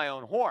 blow my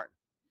own horn.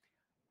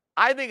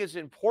 I think it's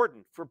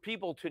important for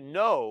people to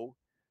know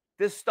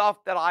this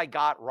stuff that I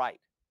got right.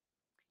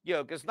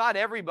 Because not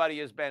everybody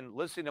has been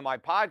listening to my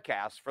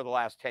podcast for the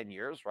last 10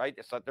 years, right?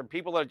 It's like there are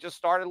people that just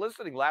started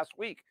listening last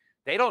week.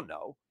 They don't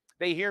know.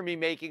 They hear me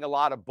making a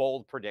lot of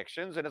bold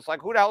predictions, and it's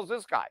like, who the hell is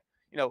this guy?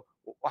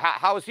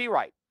 How is he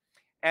right?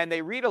 And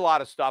they read a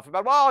lot of stuff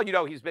about,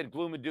 he's been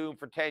gloom and doom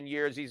for 10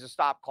 years. He's a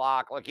stop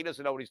clock. Like, he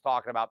doesn't know what he's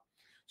talking about.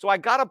 So I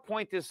got to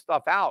point this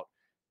stuff out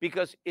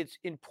because it's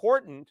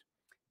important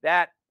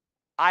that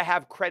I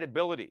have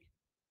credibility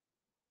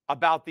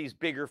about these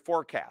bigger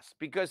forecasts.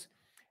 Because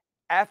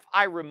if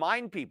I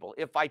remind people,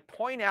 if I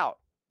point out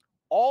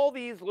all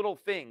these little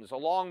things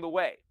along the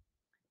way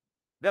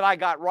that I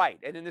got right,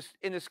 and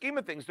in the scheme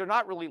of things, they're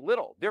not really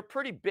little. They're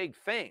pretty big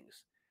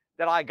things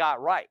that I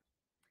got right,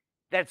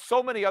 that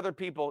so many other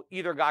people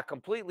either got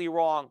completely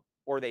wrong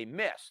or they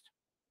missed.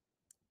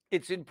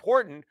 It's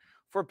important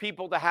for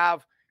people to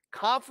have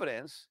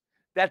confidence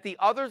that the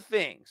other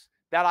things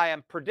that I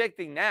am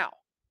predicting now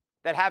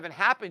that haven't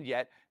happened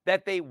yet,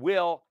 that they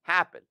will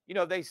happen.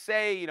 They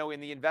say,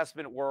 in the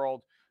investment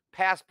world,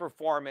 past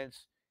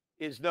performance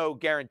is no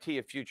guarantee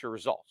of future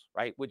results,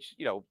 right? Which,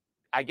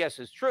 I guess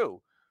is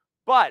true.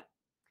 But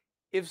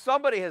if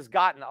somebody has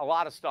gotten a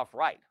lot of stuff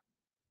right,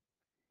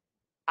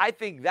 I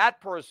think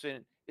that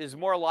person is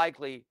more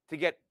likely to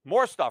get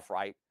more stuff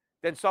right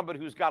than somebody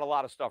who's got a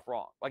lot of stuff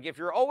wrong. Like if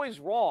you're always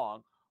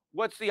wrong,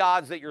 what's the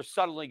odds that you're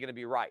suddenly going to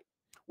be right?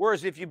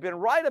 Whereas if you've been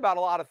right about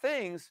a lot of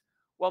things,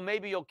 well,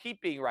 maybe you'll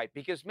keep being right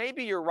because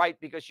maybe you're right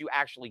because you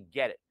actually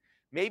get it.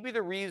 Maybe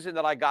the reason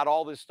that I got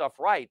all this stuff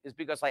right is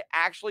because I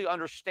actually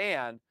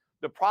understand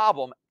the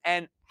problem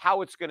and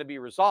how it's going to be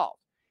resolved.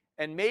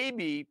 And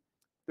maybe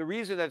the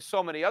reason that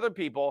so many other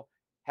people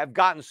have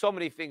gotten so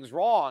many things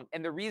wrong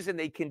and the reason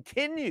they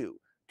continue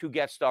to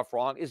get stuff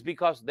wrong is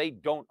because they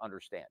don't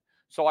understand.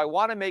 So I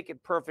want to make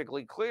it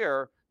perfectly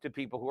clear to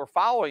people who are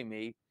following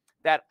me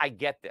that I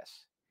get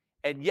this.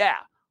 And yeah,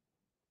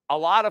 a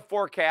lot of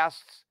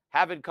forecasts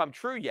haven't come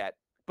true yet,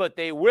 but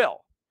they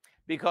will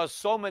because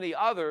so many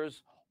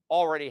others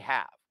already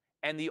have.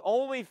 And the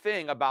only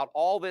thing about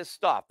all this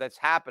stuff that's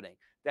happening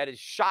that is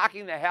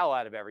shocking the hell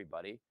out of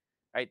everybody,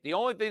 right? The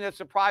only thing that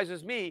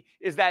surprises me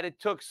is that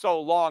it took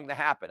so long to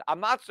happen.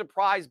 I'm not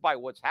surprised by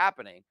what's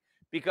happening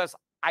because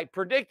I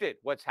predicted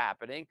what's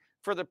happening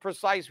for the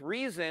precise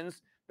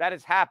reasons that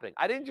it's happening.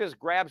 I didn't just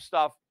grab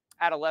stuff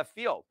out of left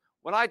field.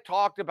 When I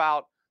talked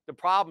about the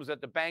problems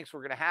that the banks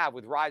were going to have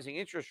with rising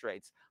interest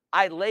rates,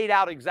 I laid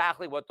out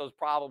exactly what those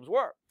problems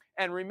were.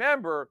 And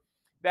remember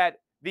that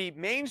the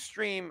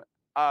mainstream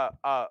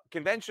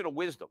conventional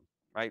wisdom,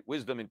 right?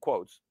 Wisdom in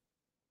quotes,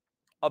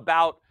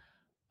 about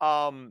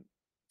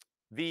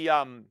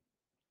the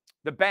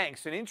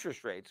banks and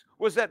interest rates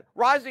was that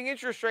rising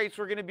interest rates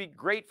were going to be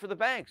great for the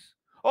banks.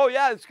 Oh,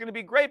 yeah, it's going to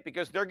be great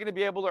because they're going to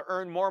be able to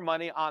earn more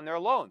money on their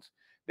loans.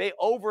 They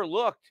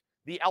overlooked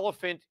the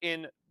elephant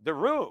in the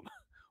room,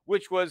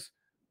 which was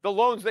the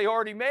loans they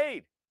already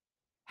made,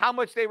 how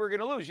much they were going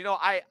to lose. You know,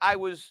 I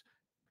was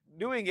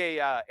doing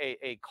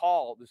a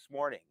call this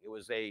morning. It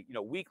was a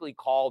weekly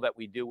call that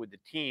we do with the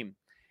team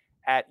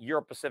at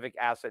Europe Pacific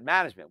Asset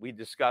Management. We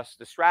discussed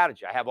the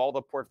strategy. I have all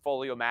the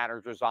portfolio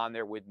managers on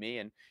there with me,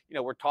 and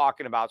we're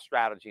talking about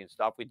strategy and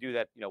stuff. We do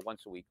that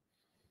once a week,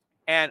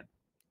 and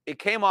it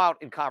came out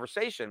in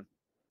conversation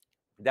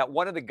that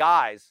one of the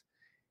guys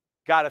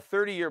got a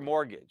 30-year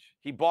mortgage.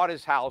 He bought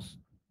his house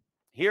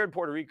here in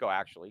Puerto Rico,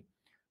 actually,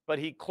 but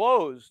he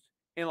closed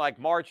in like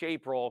March,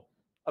 April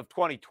of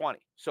 2020.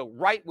 So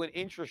right when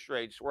interest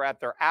rates were at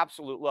their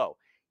absolute low.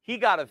 He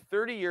got a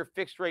 30-year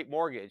fixed rate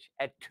mortgage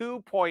at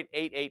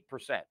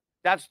 2.88%.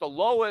 That's the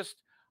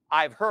lowest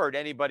I've heard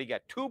anybody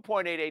get,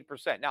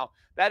 2.88%. Now,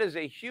 that is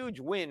a huge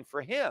win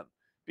for him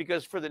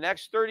because for the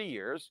next 30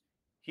 years,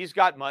 he's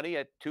got money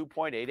at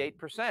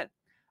 2.88%.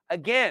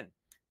 Again,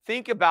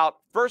 think about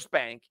First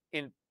Bank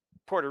in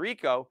Puerto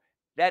Rico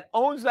that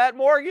owns that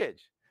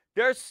mortgage.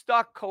 They're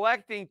stuck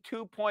collecting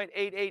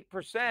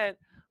 2.88%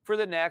 for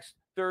the next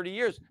 30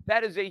 years.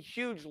 That is a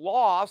huge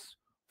loss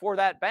for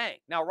that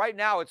bank. Now, right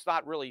now, it's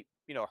not really,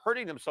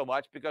 hurting them so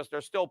much because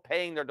they're still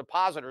paying their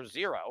depositors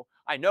zero.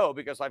 I know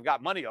because I've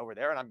got money over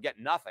there and I'm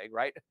getting nothing,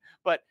 right?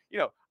 But,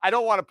 I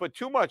don't want to put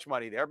too much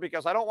money there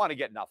because I don't want to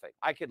get nothing.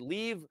 I could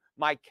leave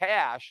my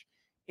cash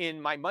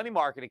in my money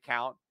market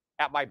account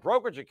at my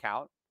brokerage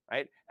account,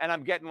 right? And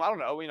I'm getting, I don't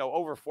know,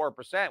 over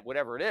 4%,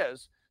 whatever it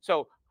is.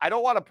 So I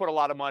don't want to put a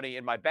lot of money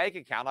in my bank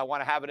account. I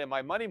want to have it in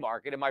my money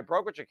market, in my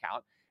brokerage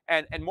account.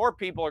 And more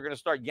people are going to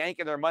start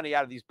yanking their money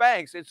out of these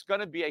banks. It's going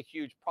to be a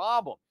huge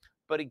problem.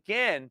 But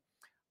again,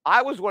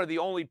 I was one of the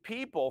only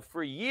people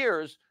for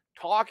years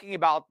talking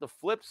about the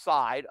flip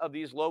side of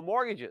these low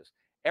mortgages.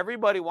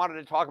 Everybody wanted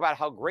to talk about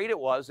how great it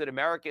was that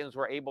Americans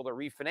were able to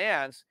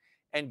refinance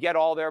and get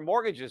all their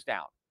mortgages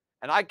down.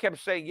 And I kept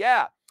saying,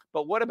 yeah,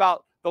 but what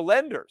about the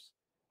lenders?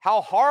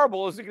 How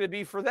horrible is it going to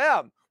be for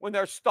them when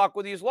they're stuck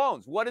with these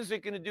loans? What is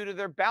it going to do to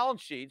their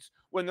balance sheets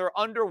when they're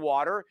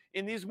underwater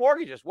in these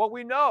mortgages? Well,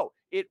 we know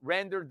it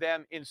rendered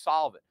them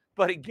insolvent.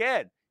 But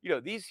again,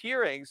 these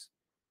hearings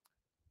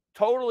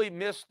totally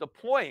missed the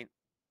point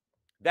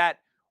that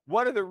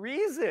one of the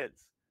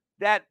reasons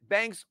that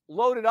banks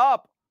loaded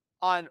up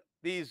on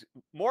these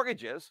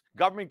mortgages,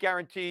 government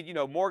guaranteed,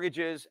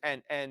 mortgages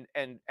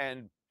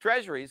and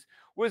treasuries,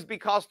 was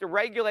because the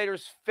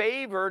regulators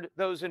favored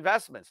those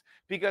investments.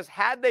 Because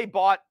had they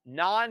bought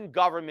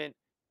non-government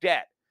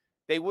debt,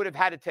 they would have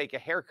had to take a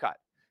haircut.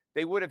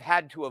 They would have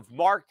had to have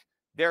marked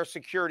their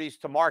securities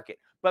to market.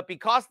 But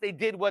because they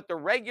did what the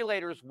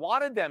regulators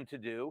wanted them to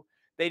do,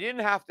 they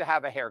didn't have to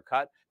have a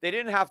haircut. They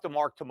didn't have to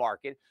mark to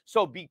market.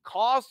 So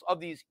because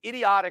of these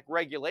idiotic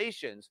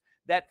regulations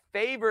that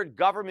favored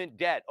government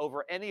debt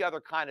over any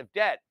other kind of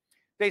debt,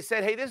 they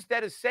said, hey, this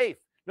debt is safe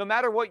no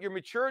matter what your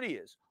maturity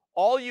is.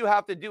 All you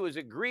have to do is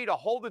agree to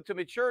hold it to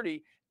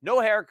maturity,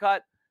 no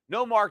haircut,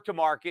 no mark to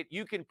market.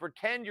 You can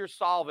pretend you're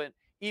solvent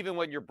even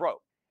when you're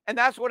broke. And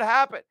that's what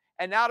happened.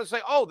 And now to say,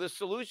 oh, the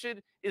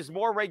solution is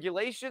more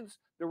regulations,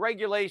 the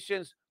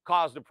regulations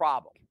caused the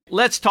problem.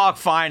 Let's talk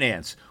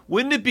finance.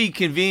 Wouldn't it be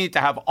convenient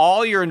to have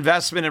all your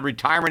investment and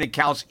retirement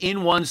accounts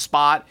in one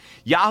spot?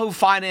 Yahoo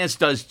Finance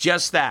does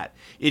just that.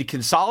 It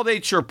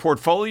consolidates your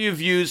portfolio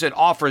views and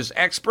offers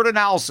expert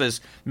analysis,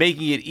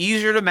 making it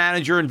easier to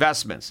manage your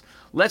investments.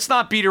 Let's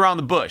not beat around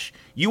the bush.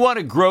 You want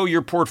to grow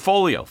your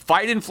portfolio,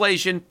 fight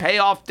inflation, pay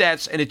off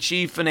debts, and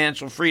achieve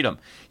financial freedom.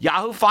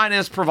 Yahoo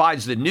Finance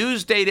provides the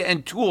news, data,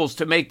 and tools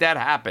to make that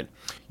happen.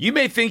 You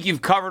may think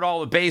you've covered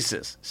all the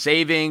bases,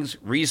 savings,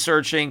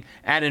 researching,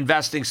 and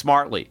investing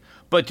smartly.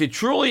 But to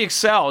truly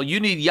excel, you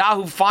need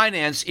Yahoo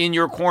Finance in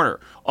your corner.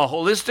 A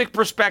holistic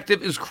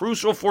perspective is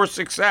crucial for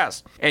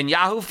success, and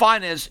Yahoo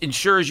Finance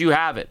ensures you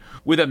have it.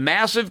 With a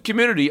massive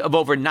community of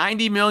over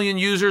 90 million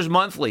users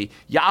monthly,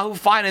 Yahoo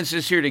Finance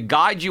is here to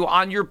guide you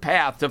on your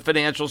path to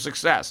financial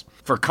success.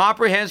 For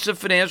comprehensive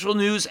financial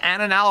news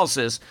and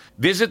analysis,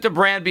 visit the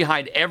brand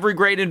behind every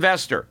great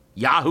investor,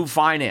 Yahoo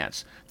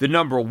Finance, the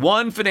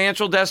 #1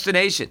 financial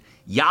destination,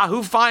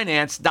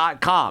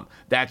 yahoofinance.com.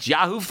 That's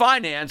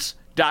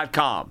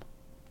yahoofinance.com.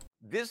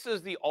 This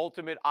is the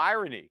ultimate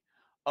irony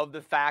of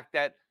the fact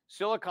that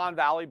Silicon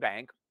Valley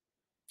Bank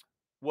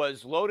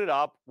was loaded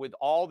up with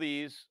all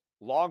these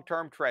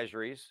long-term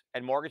treasuries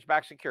and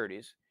mortgage-backed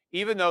securities,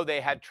 even though they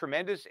had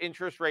tremendous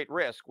interest rate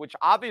risk, which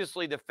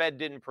obviously the Fed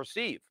didn't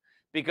perceive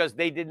because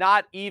they did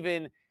not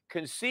even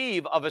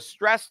conceive of a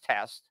stress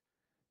test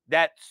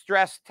that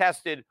stress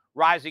tested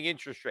rising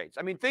interest rates.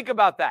 I mean, think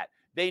about that.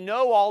 They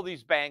know all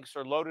these banks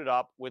are loaded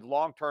up with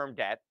long-term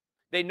debt.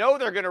 They know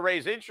they're going to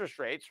raise interest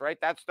rates, right?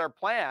 That's their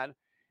plan.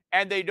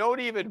 And they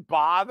don't even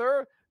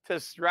bother to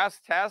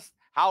stress test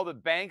how the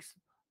banks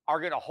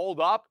are going to hold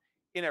up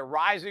in a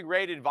rising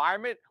rate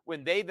environment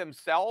when they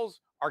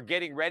themselves are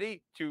getting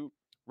ready to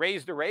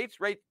raise the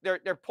rates, right?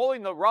 They're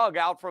pulling the rug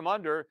out from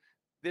under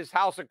this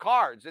house of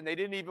cards, and they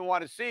didn't even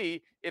want to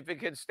see if it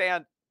could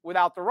stand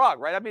without the rug,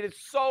 right? I mean,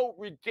 it's so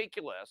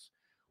ridiculous.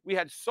 We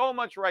had so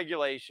much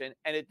regulation,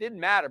 and it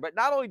didn't matter. But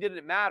not only did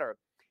it matter,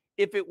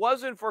 if it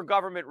wasn't for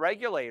government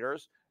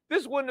regulators,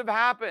 this wouldn't have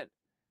happened.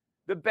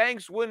 The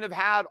banks wouldn't have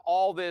had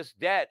all this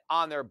debt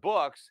on their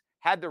books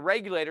had the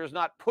regulators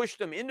not pushed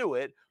them into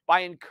it by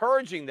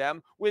encouraging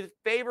them with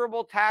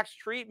favorable tax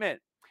treatment.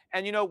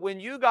 And, you know, when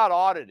you got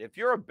audited, if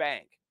you're a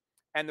bank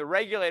and the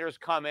regulators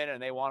come in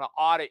and they want to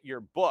audit your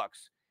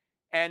books,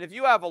 and if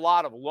you have a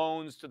lot of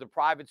loans to the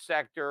private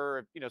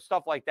sector, you know,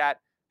 stuff like that,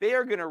 they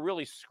are going to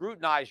really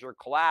scrutinize your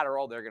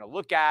collateral. They're going to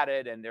look at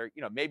it and they're,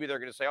 you know, maybe they're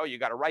going to say, oh, you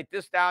got to write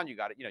this down. You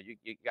got to, you know,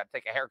 you got to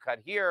take a haircut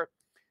here.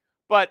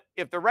 But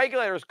if the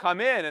regulators come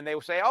in and they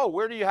will say, oh,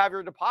 where do you have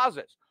your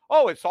deposits?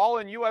 Oh, it's all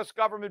in U.S.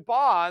 government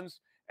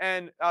bonds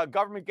and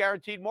government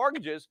guaranteed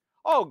mortgages.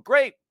 Oh,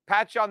 great.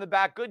 Pat you on the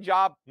back. Good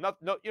job. No,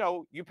 you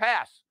know, you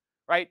pass,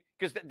 right?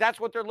 Because that's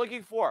what they're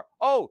looking for.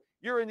 Oh,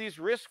 you're in these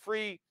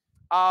risk-free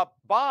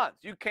bonds.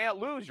 You can't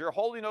lose. You're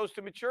holding those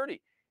to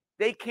maturity.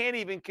 They can't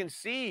even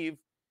conceive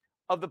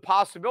of the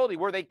possibility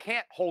where they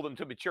can't hold them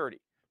to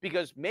maturity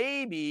because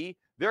maybe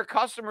their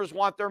customers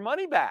want their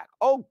money back.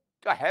 Oh,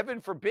 heaven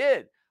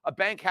forbid a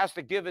bank has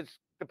to give its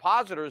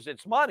depositors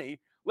its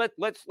money.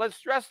 Let's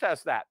stress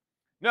test that.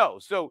 No,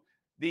 so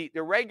the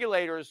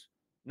regulators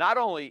not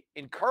only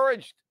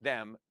encouraged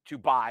them to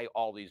buy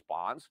all these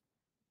bonds,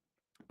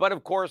 but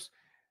of course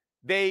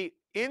they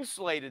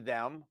insulated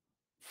them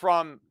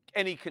from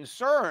any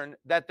concern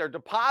that their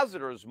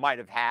depositors might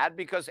have had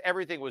because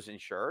everything was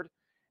insured.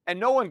 And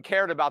no one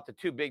cared about the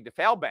too big to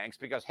fail banks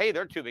because, hey,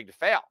 they're too big to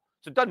fail.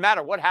 So it doesn't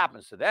matter what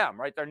happens to them,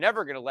 right? They're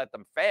never going to let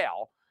them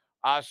fail.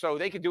 So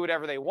they can do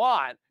whatever they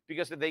want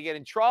because if they get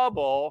in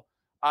trouble,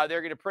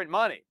 they're going to print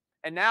money.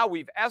 And now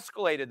we've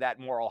escalated that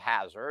moral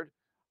hazard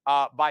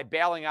by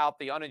bailing out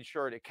the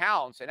uninsured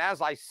accounts. And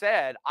as I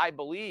said, I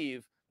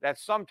believe that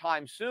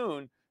sometime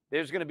soon,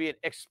 there's going to be an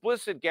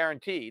explicit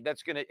guarantee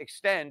that's going to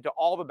extend to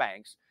all the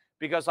banks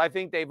because I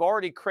think they've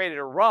already created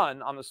a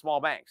run on the small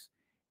banks.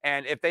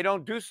 And if they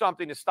don't do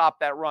something to stop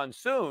that run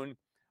soon,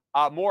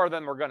 more of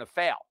them are going to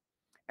fail.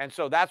 And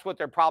so that's what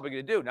they're probably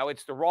going to do. Now,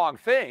 it's the wrong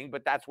thing,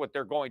 but that's what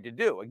they're going to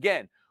do.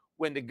 Again,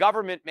 when the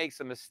government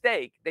makes a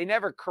mistake, they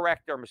never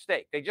correct their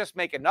mistake. They just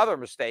make another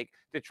mistake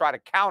to try to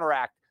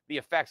counteract the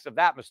effects of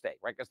that mistake,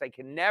 right? Because they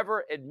can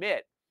never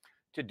admit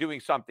to doing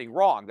something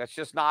wrong. That's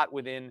just not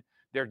within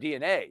their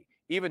DNA,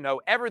 even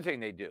though everything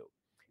they do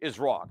is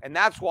wrong. And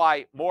that's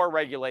why more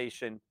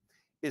regulation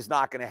is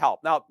not going to help.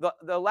 Now,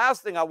 the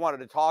last thing I wanted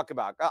to talk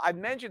about, I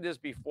mentioned this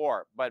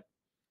before, but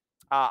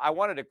I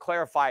wanted to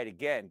clarify it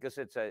again because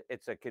it's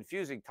a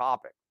confusing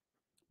topic.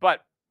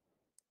 But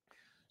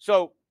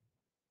so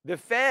the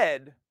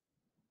Fed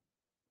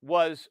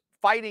was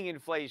fighting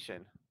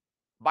inflation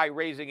by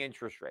raising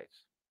interest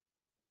rates.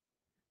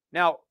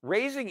 Now,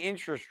 raising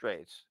interest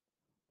rates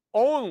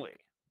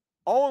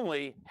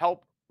only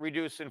help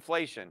reduce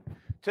inflation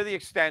to the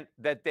extent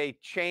that they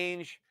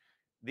change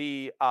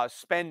the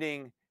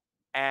spending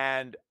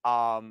and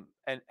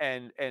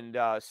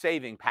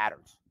saving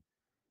patterns.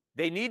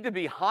 They need to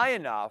be high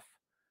enough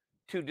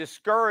to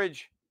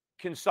discourage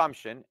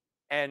consumption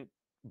and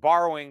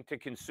borrowing to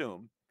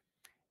consume,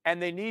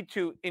 and they need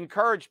to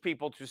encourage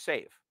people to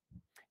save.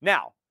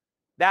 Now,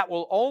 that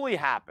will only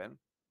happen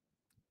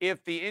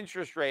if the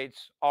interest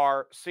rates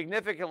are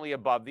significantly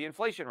above the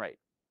inflation rate.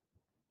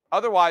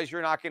 Otherwise,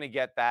 you're not going to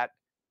get that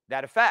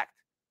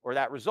effect or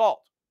that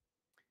result.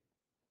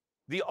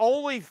 The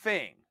only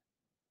thing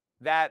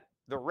that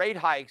the rate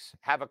hikes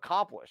have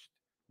accomplished,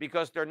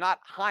 because they're not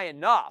high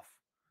enough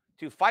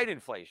to fight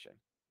inflation,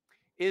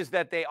 is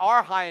that they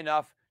are high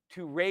enough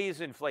to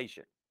raise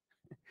inflation.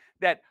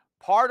 That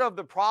part of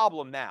the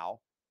problem now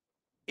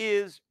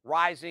is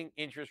rising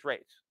interest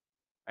rates,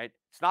 right?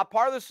 It's not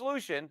part of the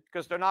solution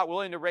because they're not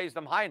willing to raise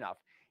them high enough.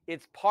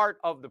 It's part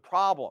of the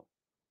problem.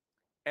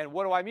 And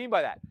what do I mean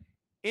by that?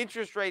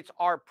 Interest rates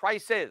are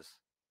prices,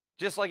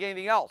 just like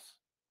anything else.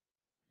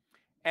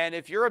 And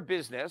if you're a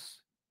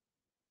business,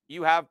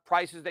 you have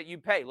prices that you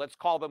pay. Let's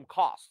call them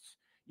costs.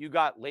 You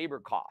got labor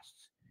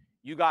costs.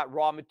 You got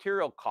raw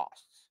material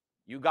costs.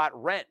 You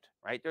got rent,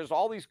 right? There's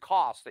all these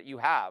costs that you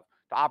have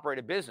to operate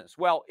a business.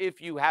 Well,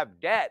 if you have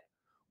debt,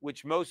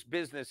 which most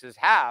businesses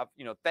have,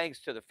 thanks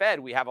to the Fed,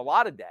 we have a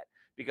lot of debt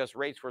because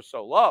rates were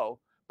so low,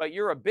 but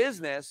you're a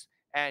business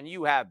and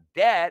you have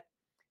debt,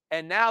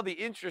 and now the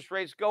interest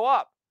rates go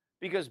up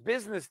because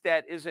business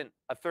debt isn't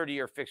a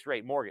 30-year fixed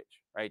rate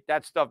mortgage, right?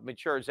 That stuff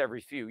matures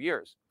every few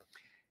years.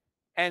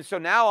 And so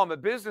now I'm a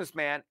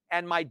businessman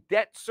and my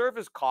debt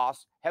service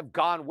costs have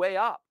gone way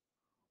up.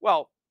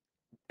 Well,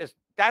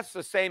 that's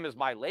the same as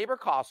my labor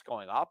costs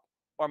going up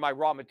or my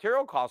raw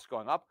material costs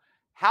going up.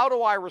 How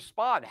do I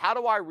respond? How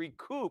do I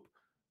recoup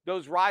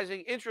those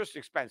rising interest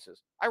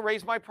expenses? I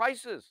raise my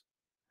prices.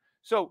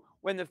 So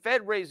when the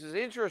Fed raises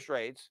interest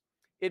rates,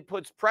 it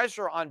puts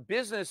pressure on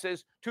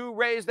businesses to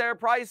raise their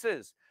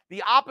prices,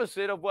 the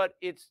opposite of what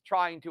it's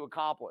trying to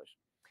accomplish.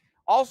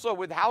 Also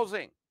with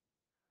housing,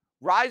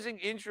 rising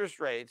interest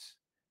rates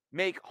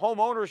make home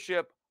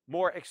ownership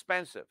more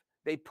expensive.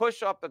 They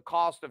push up the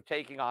cost of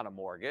taking on a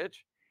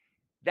mortgage.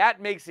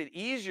 That makes it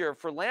easier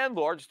for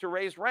landlords to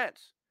raise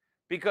rents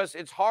because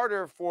it's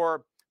harder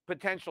for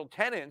potential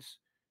tenants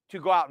to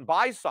go out and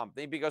buy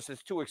something because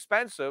it's too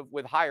expensive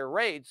with higher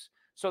rates.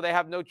 So they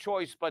have no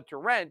choice but to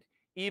rent,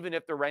 even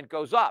if the rent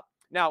goes up.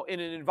 Now,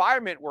 in an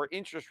environment where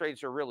interest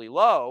rates are really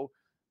low,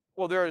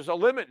 well, there's a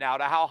limit now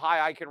to how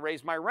high I can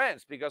raise my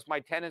rents because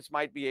my tenants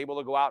might be able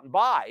to go out and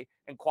buy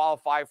and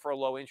qualify for a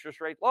low interest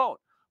rate loan.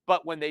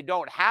 But when they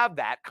don't have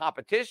that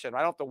competition, I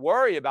don't have to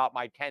worry about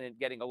my tenant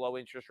getting a low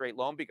interest rate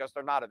loan because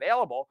they're not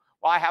available.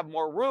 Well, I have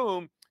more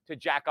room to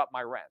jack up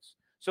my rents.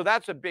 So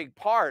that's a big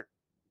part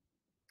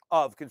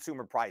of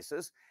consumer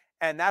prices,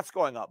 and that's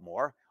going up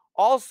more.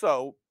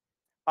 Also,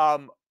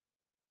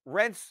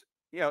 rents,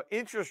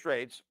 interest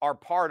rates are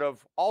part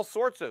of all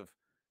sorts of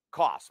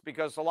costs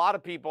because a lot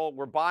of people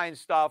were buying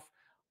stuff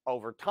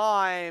over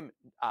time,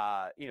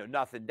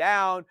 nothing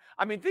down.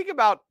 I mean, think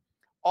about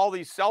all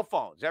these cell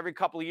phones. Every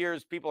couple of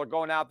years, people are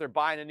going out there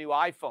buying a new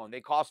iPhone.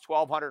 They cost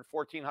 $1,200,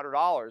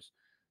 $1,400.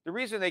 The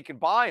reason they can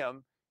buy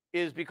them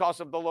is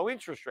because of the low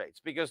interest rates,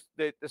 because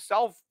the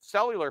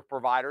cellular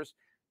providers,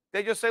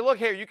 they just say, look,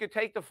 here, you could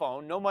take the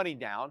phone, no money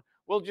down.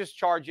 We'll just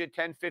charge you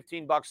 $10,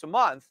 $15 a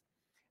month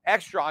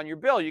extra on your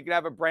bill. You can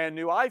have a brand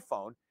new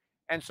iPhone.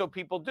 And so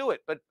people do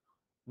it. But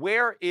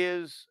where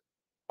the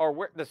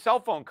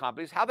cell phone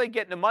companies, how are they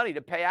getting the money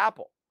to pay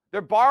Apple?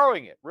 They're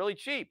borrowing it really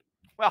cheap.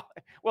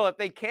 Well, if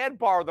they can't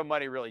borrow the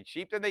money really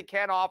cheap, then they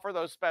can't offer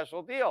those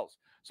special deals.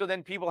 So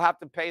then people have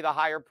to pay the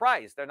higher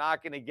price. They're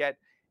not going to get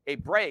a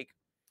break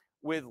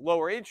with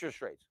lower interest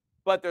rates.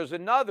 But there's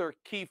another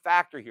key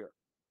factor here.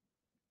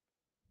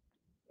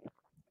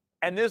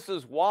 And this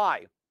is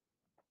why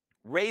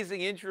raising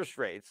interest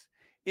rates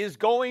is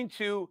going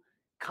to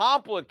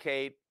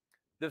complicate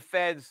the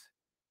Fed's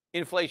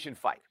inflation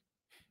fight,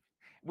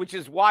 which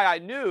is why I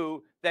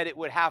knew that it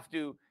would have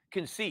to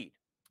concede,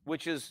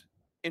 which is,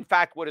 in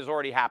fact, what has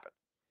already happened,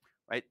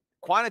 right?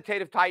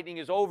 Quantitative tightening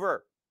is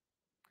over.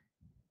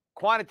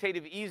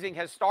 Quantitative easing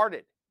has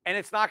started, and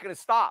it's not going to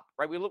stop,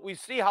 right? We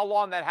see how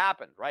long that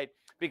happened, right?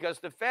 Because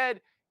the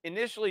Fed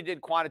initially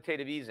did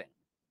quantitative easing,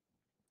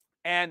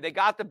 and they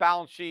got the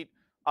balance sheet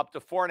up to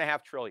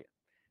 $4.5 trillion.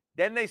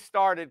 Then they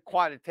started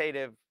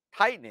quantitative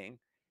tightening,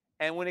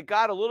 and when it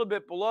got a little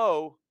bit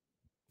below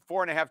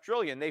 $4.5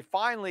 trillion, they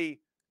finally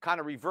kind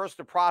of reversed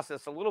the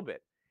process a little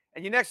bit.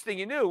 And the next thing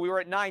you knew, we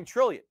were at $9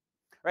 trillion,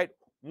 right?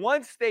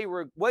 Once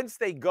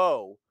they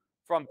go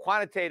from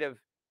quantitative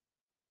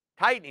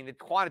tightening to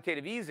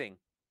quantitative easing,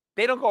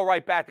 they don't go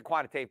right back to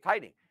quantitative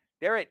tightening.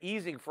 They're at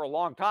easing for a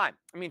long time.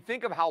 I mean,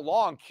 think of how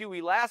long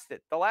QE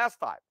lasted the last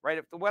time, right?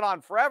 It went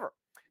on forever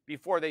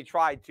before they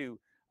tried to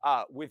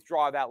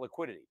withdraw that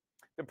liquidity.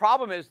 The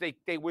problem is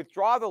they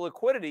withdraw the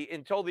liquidity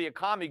until the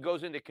economy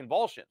goes into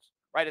convulsions,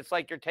 right? It's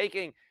like you're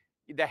taking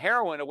the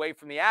heroin away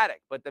from the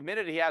addict, but the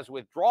minute he has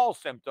withdrawal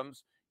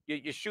symptoms,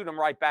 you shoot him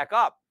right back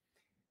up.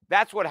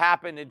 That's what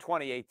happened in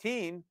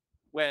 2018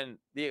 when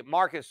the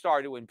market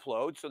started to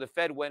implode. So the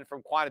Fed went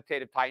from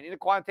quantitative tightening to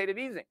quantitative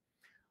easing.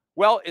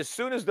 Well, as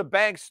soon as the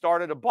banks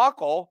started to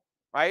buckle,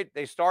 right,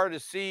 they started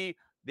to see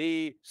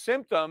the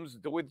symptoms,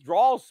 the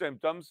withdrawal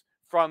symptoms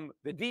from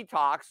the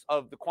detox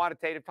of the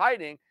quantitative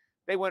tightening,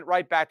 they went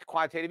right back to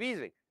quantitative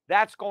easing.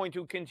 That's going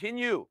to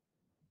continue.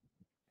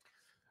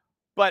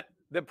 But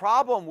the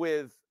problem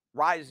with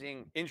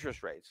rising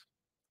interest rates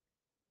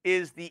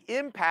is the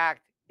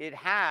impact it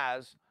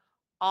has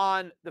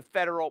on the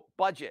federal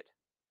budget.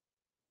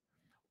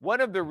 One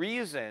of the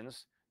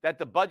reasons that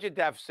the budget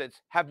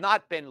deficits have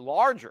not been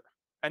larger,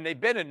 and they've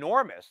been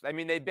enormous. I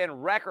mean, they've been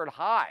record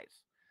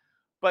highs.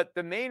 But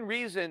the main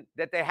reason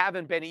that they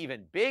haven't been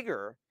even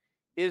bigger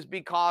is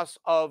because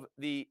of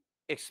the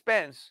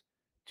expense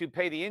to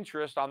pay the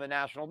interest on the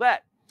national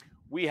debt.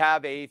 We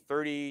have a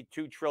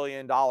 $32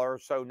 trillion or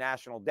so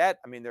national debt.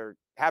 I mean, they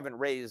haven't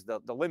raised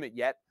the limit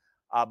yet,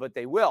 but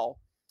they will.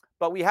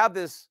 But we have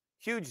this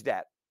huge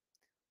debt.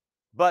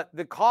 But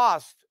the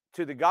cost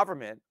to the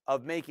government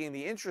of making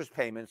the interest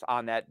payments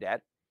on that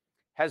debt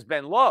has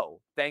been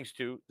low, thanks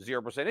to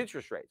 0%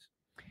 interest rates.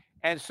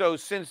 And so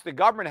since the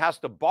government has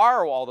to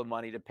borrow all the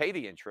money to pay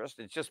the interest,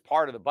 it's just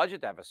part of the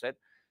budget deficit,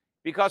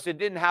 because it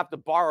didn't have to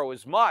borrow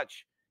as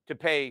much to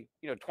pay,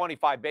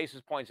 25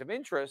 basis points of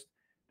interest,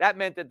 that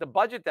meant that the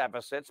budget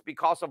deficits,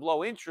 because of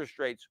low interest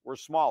rates, were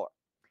smaller.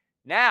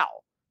 Now,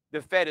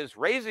 the Fed is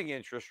raising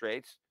interest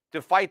rates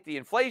to fight the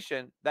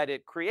inflation that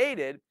it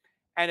created,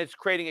 and it's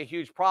creating a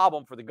huge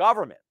problem for the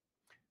government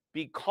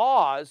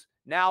because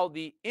now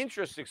the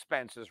interest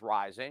expense is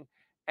rising,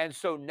 and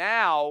so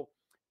now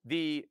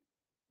the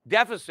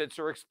deficits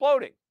are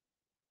exploding.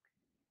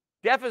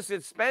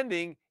 Deficit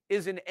spending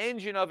is an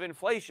engine of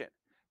inflation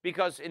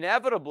because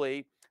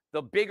inevitably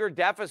the bigger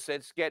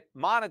deficits get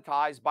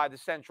monetized by the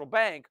central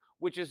bank,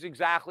 which is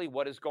exactly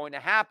what is going to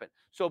happen.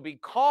 So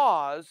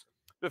because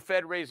the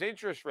Fed raised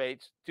interest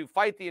rates to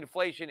fight the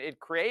inflation it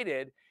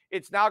created,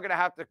 it's now going to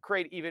have to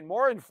create even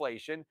more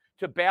inflation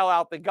to bail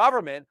out the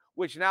government,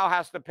 which now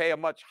has to pay a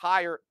much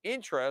higher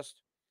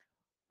interest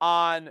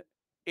on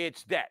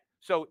its debt.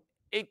 So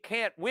it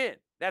can't win.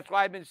 That's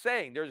why I've been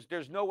saying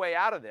there's no way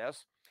out of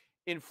this.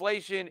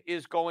 Inflation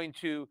is going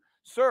to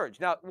surge.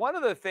 Now, one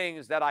of the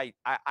things that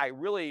I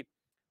really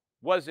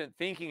wasn't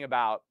thinking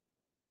about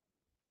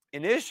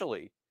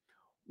initially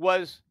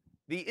was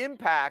the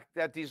impact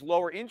that these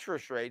lower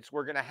interest rates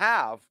were going to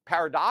have,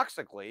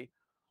 paradoxically,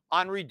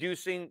 on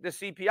reducing the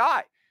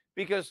CPI.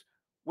 Because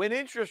when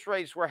interest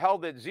rates were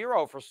held at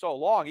zero for so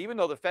long, even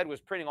though the Fed was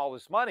printing all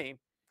this money,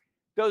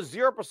 those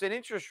 0%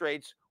 interest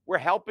rates were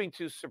helping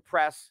to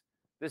suppress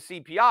the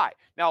CPI.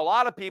 Now, a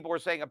lot of people were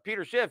saying,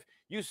 Peter Schiff,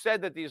 you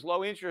said that these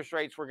low interest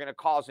rates were going to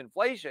cause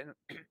inflation,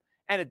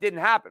 and it didn't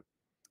happen.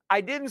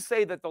 I didn't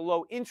say that the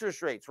low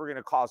interest rates were going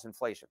to cause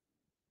inflation.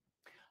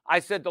 I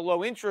said the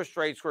low interest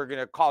rates were going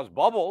to cause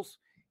bubbles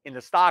in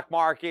the stock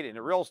market, in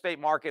the real estate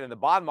market, in the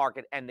bond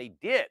market, and they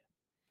did.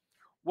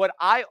 What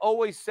I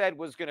always said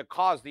was going to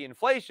cause the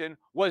inflation,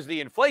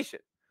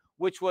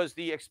 which was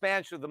the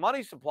expansion of the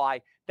money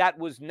supply that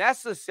was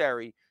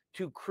necessary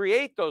to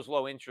create those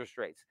low interest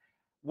rates.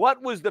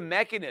 What was the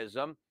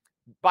mechanism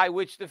by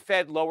which the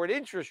Fed lowered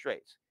interest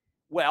rates?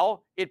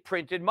 Well, it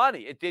printed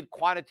money. It did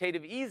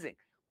quantitative easing.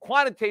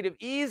 Quantitative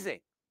easing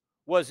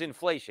was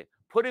inflation.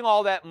 Putting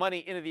all that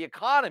money into the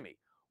economy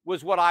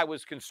was what I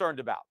was concerned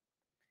about.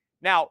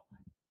 Now,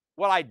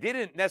 what I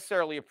didn't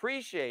necessarily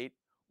appreciate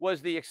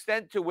was the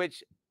extent to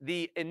which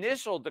the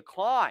initial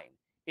decline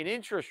in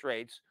interest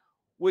rates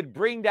would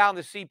bring down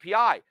the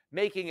CPI,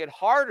 making it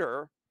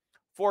harder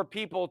for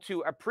people to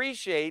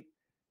appreciate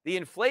the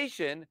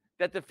inflation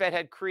that the Fed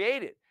had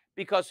created.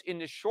 Because in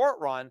the short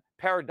run,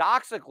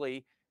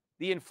 paradoxically,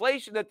 the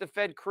inflation that the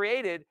Fed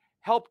created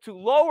helped to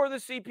lower the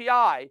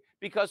CPI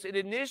because it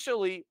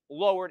initially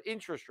lowered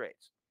interest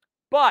rates.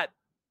 But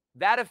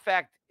that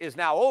effect is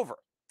now over,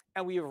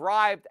 and we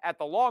arrived at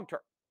the long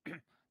term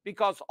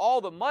because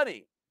all the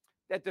money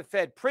that the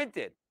Fed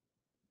printed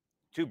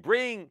to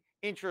bring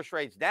interest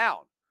rates down,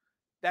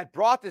 that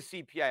brought the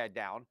CPI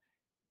down,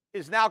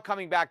 is now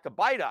coming back to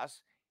bite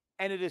us,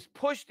 and it has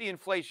pushed the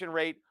inflation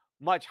rate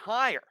much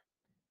higher.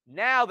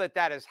 Now that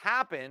that has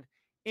happened,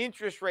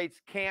 interest rates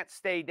can't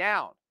stay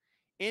down.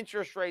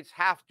 Interest rates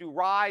have to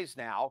rise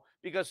now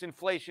because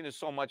inflation is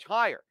so much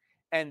higher.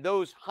 And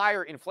those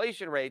higher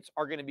inflation rates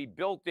are going to be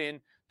built in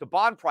to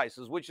bond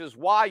prices, which is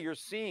why you're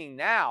seeing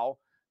now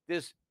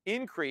this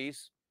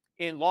increase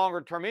in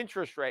longer term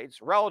interest rates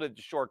relative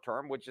to short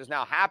term, which is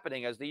now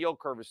happening as the yield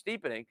curve is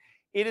steepening.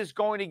 It is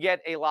going to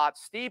get a lot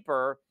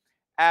steeper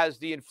as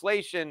the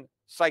inflation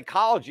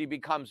psychology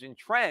becomes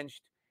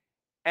entrenched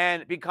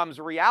and becomes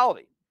a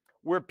reality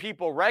where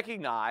people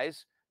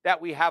recognize that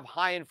we have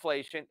high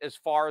inflation as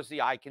far as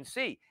the eye can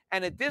see.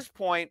 And at this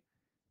point,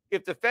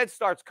 if the Fed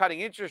starts cutting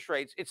interest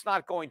rates, it's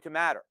not going to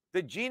matter.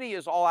 The genie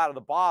is all out of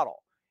the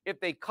bottle. If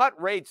they cut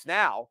rates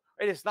now,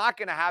 it is not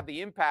going to have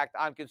the impact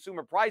on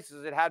consumer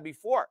prices it had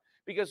before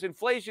because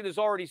inflation is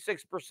already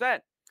 6%.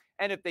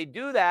 And if they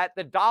do that,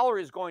 the dollar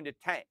is going to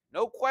tank.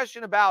 No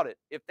question about it.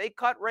 If they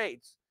cut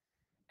rates,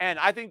 and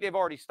I think they've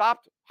already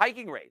stopped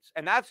hiking rates,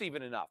 and that's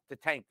even enough to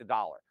tank the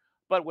dollar.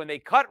 But when they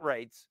cut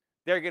rates,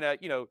 they're going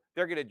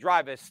to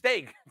drive a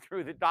stake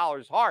through the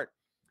dollar's heart.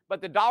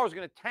 But the dollar's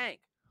going to tank.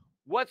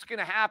 What's going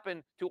to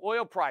happen to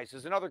oil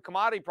prices and other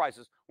commodity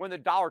prices when the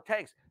dollar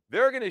tanks?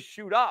 They're going to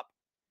shoot up.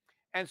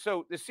 And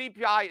so the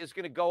CPI is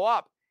going to go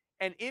up,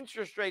 and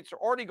interest rates are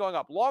already going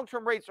up.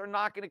 Long-term rates are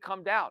not going to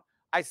come down.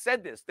 I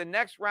said this. The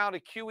next round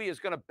of QE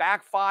is going to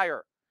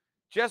backfire,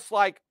 just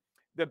like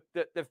the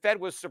Fed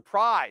was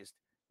surprised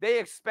They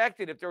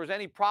expected if there was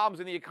any problems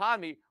in the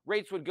economy,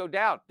 rates would go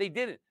down. They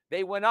didn't.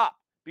 They went up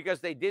because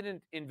they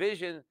didn't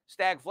envision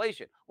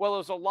stagflation. Well,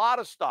 there's a lot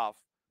of stuff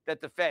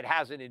that the Fed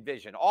hasn't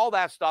envisioned. All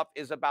that stuff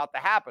is about to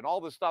happen. All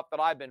the stuff that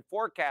I've been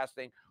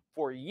forecasting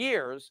for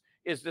years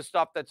is the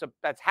stuff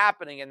that's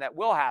happening and that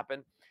will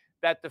happen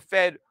that the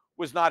Fed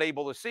was not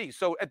able to see.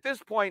 So at this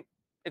point,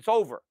 it's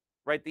over,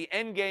 right? The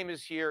end game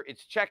is here.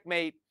 It's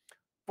checkmate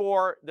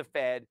for the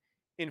Fed.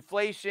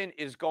 Inflation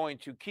is going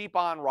to keep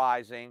on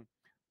rising.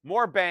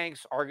 More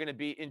banks are going to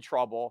be in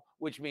trouble,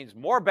 which means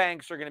more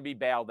banks are going to be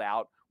bailed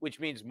out, which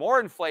means more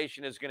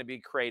inflation is going to be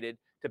created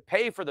to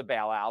pay for the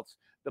bailouts.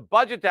 The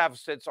budget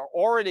deficits are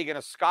already going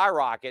to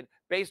skyrocket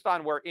based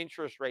on where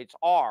interest rates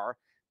are.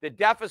 The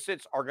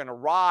deficits are going to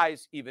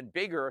rise even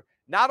bigger,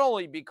 not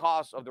only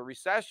because of the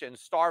recession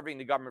starving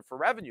the government for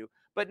revenue,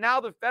 but now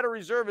the Federal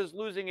Reserve is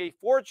losing a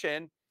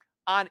fortune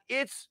on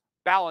its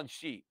balance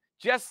sheet.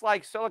 Just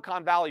like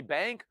Silicon Valley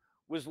Bank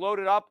was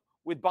loaded up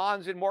with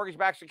bonds and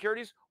mortgage-backed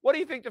securities, what do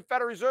you think the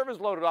Federal Reserve is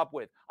loaded up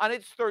with on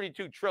its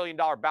 $32 trillion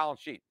balance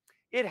sheet?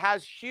 It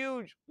has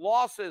huge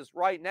losses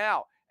right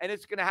now, and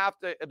it's going to have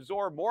to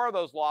absorb more of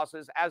those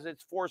losses as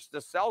it's forced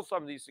to sell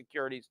some of these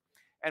securities.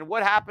 And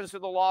what happens to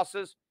the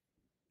losses?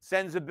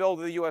 Sends a bill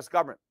to the U.S.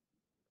 government,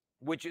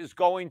 which is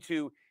going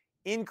to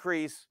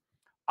increase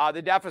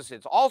the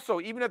deficits. Also,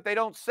 even if they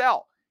don't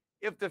sell,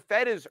 if the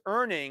Fed is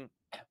earning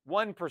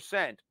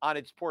 1% on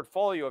its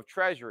portfolio of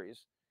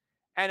treasuries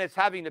and it's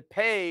having to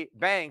pay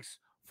banks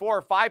 4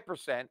 or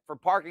 5% for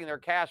parking their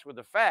cash with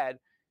the Fed,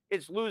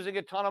 it's losing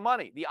a ton of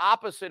money. The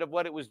opposite of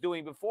what it was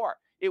doing before.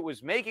 It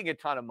was making a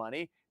ton of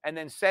money and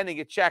then sending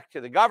a check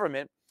to the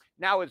government.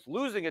 Now it's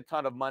losing a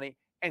ton of money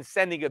and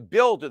sending a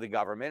bill to the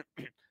government.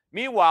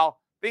 Meanwhile,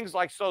 things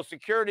like Social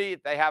Security,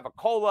 they have a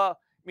COLA. I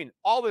mean,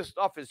 all this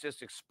stuff is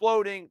just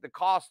exploding. The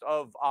cost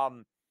of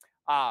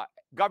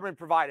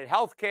government-provided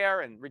health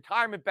care and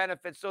retirement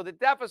benefits. So the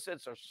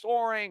deficits are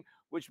soaring,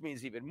 which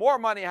means even more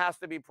money has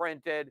to be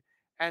printed.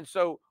 And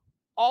so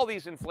all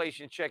these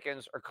inflation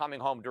chickens are coming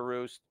home to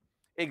roost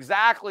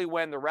exactly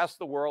when the rest of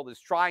the world is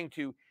trying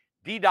to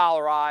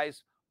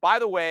de-dollarize. By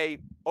the way,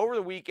 over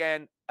the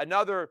weekend,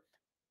 another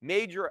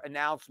major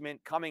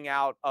announcement coming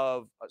out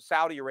of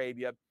Saudi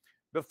Arabia.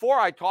 Before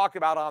I talked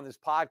about on this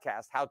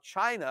podcast how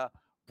China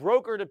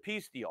brokered a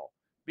peace deal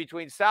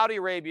between Saudi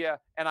Arabia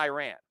and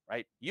Iran,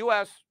 right?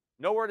 U.S.,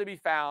 nowhere to be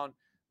found.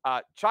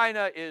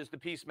 China is the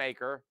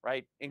peacemaker,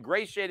 right?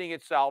 Ingratiating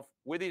itself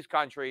with these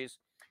countries,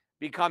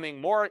 becoming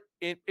more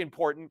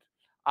important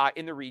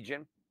in the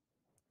region.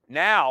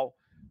 Now,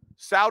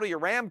 Saudi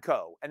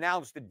Aramco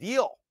announced a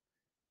deal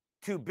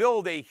to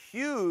build a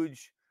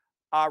huge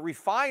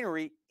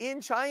refinery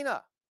in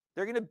China.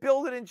 They're going to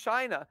build it in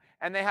China,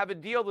 and they have a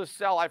deal to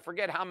sell, I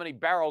forget how many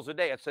barrels a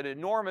day. It's an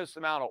enormous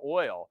amount of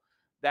oil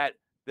that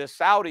the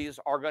Saudis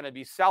are going to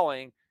be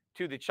selling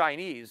to the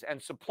Chinese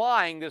and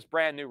supplying this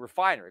brand new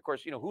refinery. Of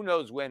course, who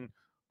knows when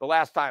the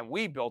last time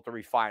we built a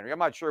refinery. I'm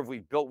not sure if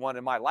we've built one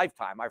in my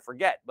lifetime. I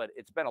forget, but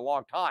it's been a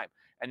long time.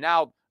 And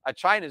now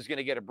China is going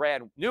to get a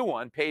brand new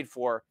one paid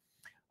for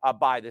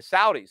by the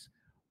Saudis.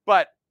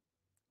 But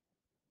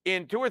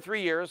in 2 or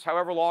 3 years,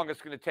 however long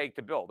it's going to take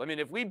to build. I mean,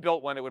 if we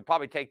built one, it would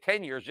probably take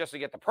 10 years just to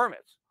get the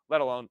permits, let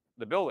alone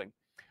the building.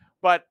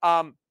 But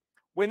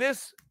when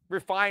this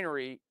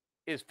refinery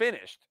is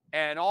finished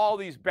and all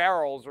these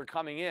barrels are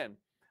coming in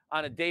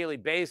on a daily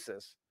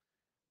basis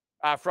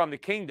from the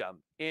kingdom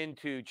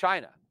into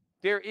China,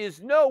 there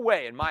is no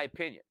way, in my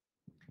opinion,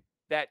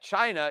 that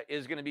China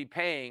is going to be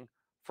paying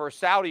for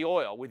Saudi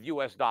oil with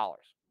U.S.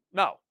 dollars.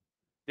 No,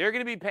 they're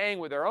going to be paying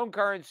with their own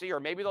currency,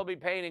 or maybe they'll be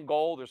paying in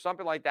gold or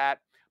something like that,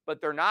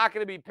 but they're not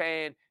going to be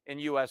paying in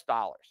U.S.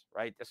 dollars,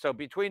 right? So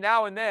between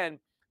now and then,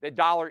 the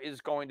dollar is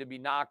going to be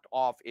knocked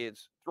off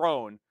its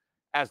throne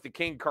as the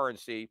king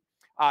currency.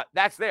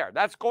 That's there.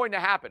 That's going to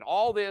happen.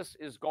 All this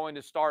is going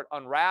to start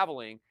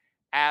unraveling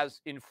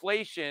as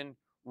inflation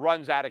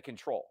runs out of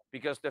control,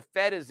 because the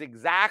Fed is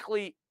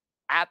exactly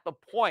at the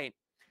point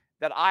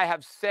that I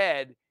have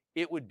said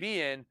it would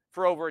be in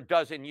for over a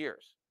dozen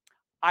years.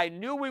 I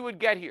knew we would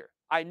get here.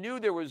 I knew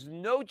there was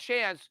no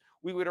chance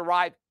we would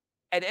arrive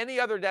at any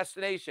other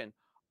destination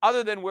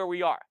other than where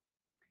we are.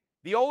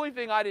 The only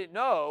thing I didn't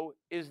know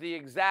is the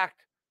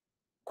exact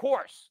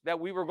course that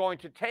we were going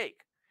to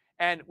take.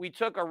 And we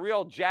took a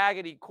real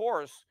jaggedy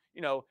course,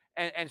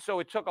 and so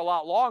it took a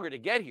lot longer to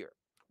get here.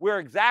 We're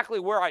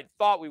exactly where I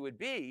thought we would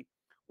be.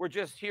 We're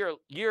just here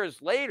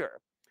years later.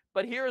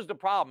 But here's the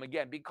problem.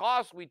 Again,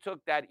 because we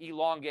took that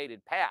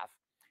elongated path,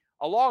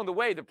 along the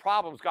way, the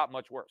problems got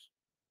much worse.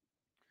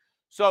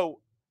 So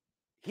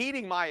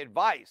heeding my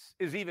advice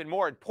is even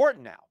more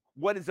important now.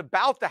 What is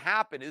about to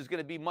happen is going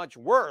to be much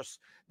worse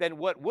than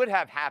what would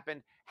have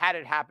happened had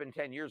it happened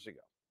 10 years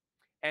ago.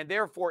 And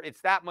therefore,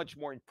 it's that much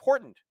more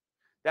important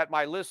that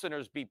my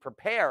listeners be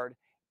prepared.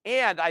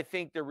 And I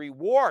think the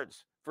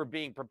rewards for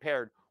being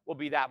prepared will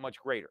be that much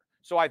greater.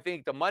 So I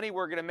think the money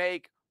we're going to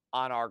make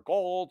on our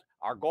gold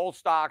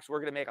stocks, we're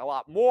going to make a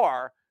lot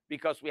more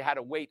because we had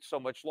to wait so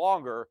much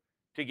longer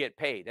to get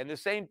paid. And the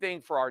same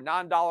thing for our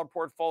non-dollar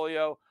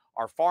portfolio,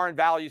 our foreign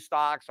value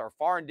stocks, our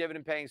foreign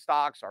dividend paying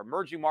stocks, our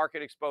emerging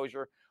market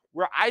exposure,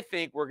 where I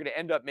think we're going to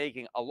end up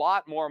making a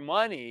lot more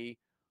money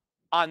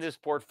on this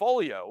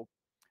portfolio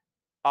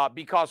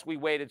because we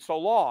waited so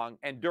long.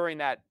 And during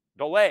that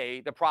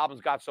delay, the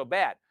problems got so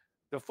bad.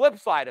 The flip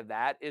side of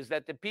that is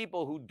that the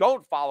people who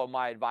don't follow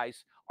my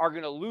advice are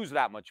going to lose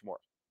that much more.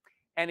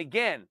 And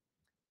again,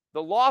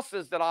 the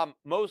losses that I'm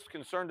most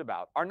concerned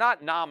about are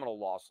not nominal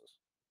losses.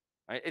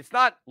 Right? It's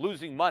not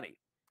losing money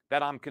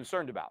that I'm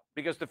concerned about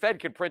because the Fed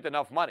could print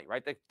enough money,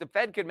 right? The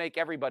Fed could make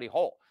everybody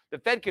whole. The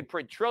Fed could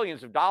print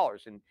trillions of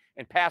dollars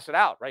and pass it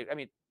out, right? I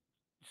mean,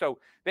 so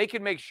they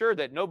can make sure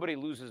that nobody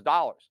loses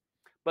dollars.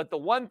 But the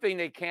one thing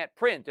they can't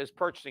print is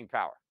purchasing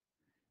power.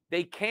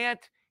 They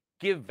can't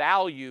give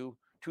value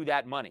to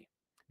that money.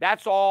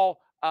 That's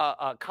all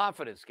a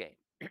confidence game.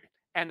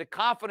 And the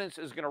confidence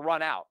is going to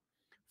run out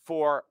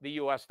for the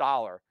US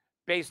dollar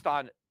based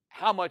on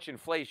how much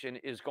inflation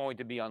is going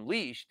to be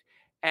unleashed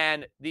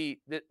and the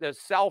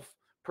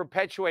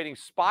self-perpetuating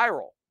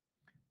spiral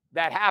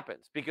that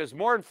happens because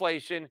more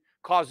inflation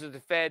causes the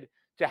Fed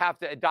to have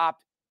to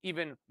adopt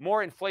even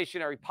more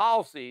inflationary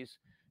policies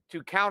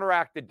to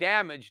counteract the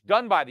damage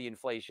done by the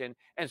inflation.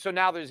 And so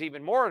now there's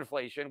even more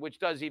inflation, which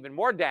does even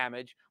more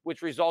damage,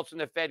 which results in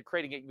the Fed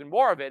creating even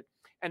more of it.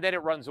 And then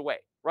it runs away,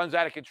 runs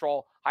out of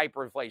control,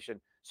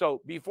 hyperinflation.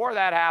 So before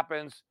that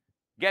happens,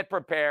 get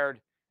prepared,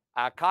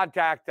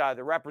 contact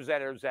the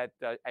representatives at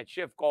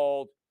Schiff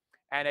Gold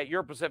and at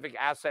Your Pacific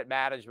Asset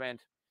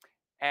Management.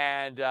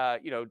 And,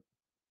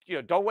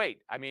 don't wait.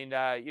 I mean,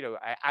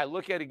 I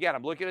look at, again,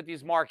 I'm looking at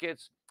these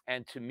markets,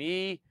 and to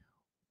me,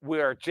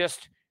 we're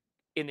just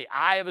in the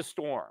eye of a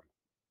storm,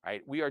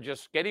 right? We are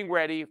just getting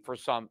ready for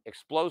some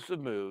explosive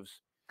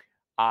moves.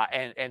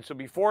 And so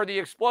before the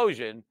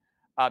explosion,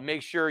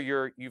 make sure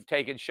you've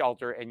taken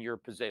shelter in your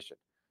position.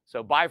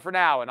 So bye for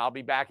now, and I'll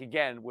be back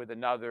again with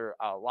another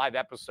live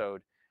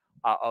episode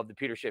of the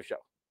Peter Schiff Show.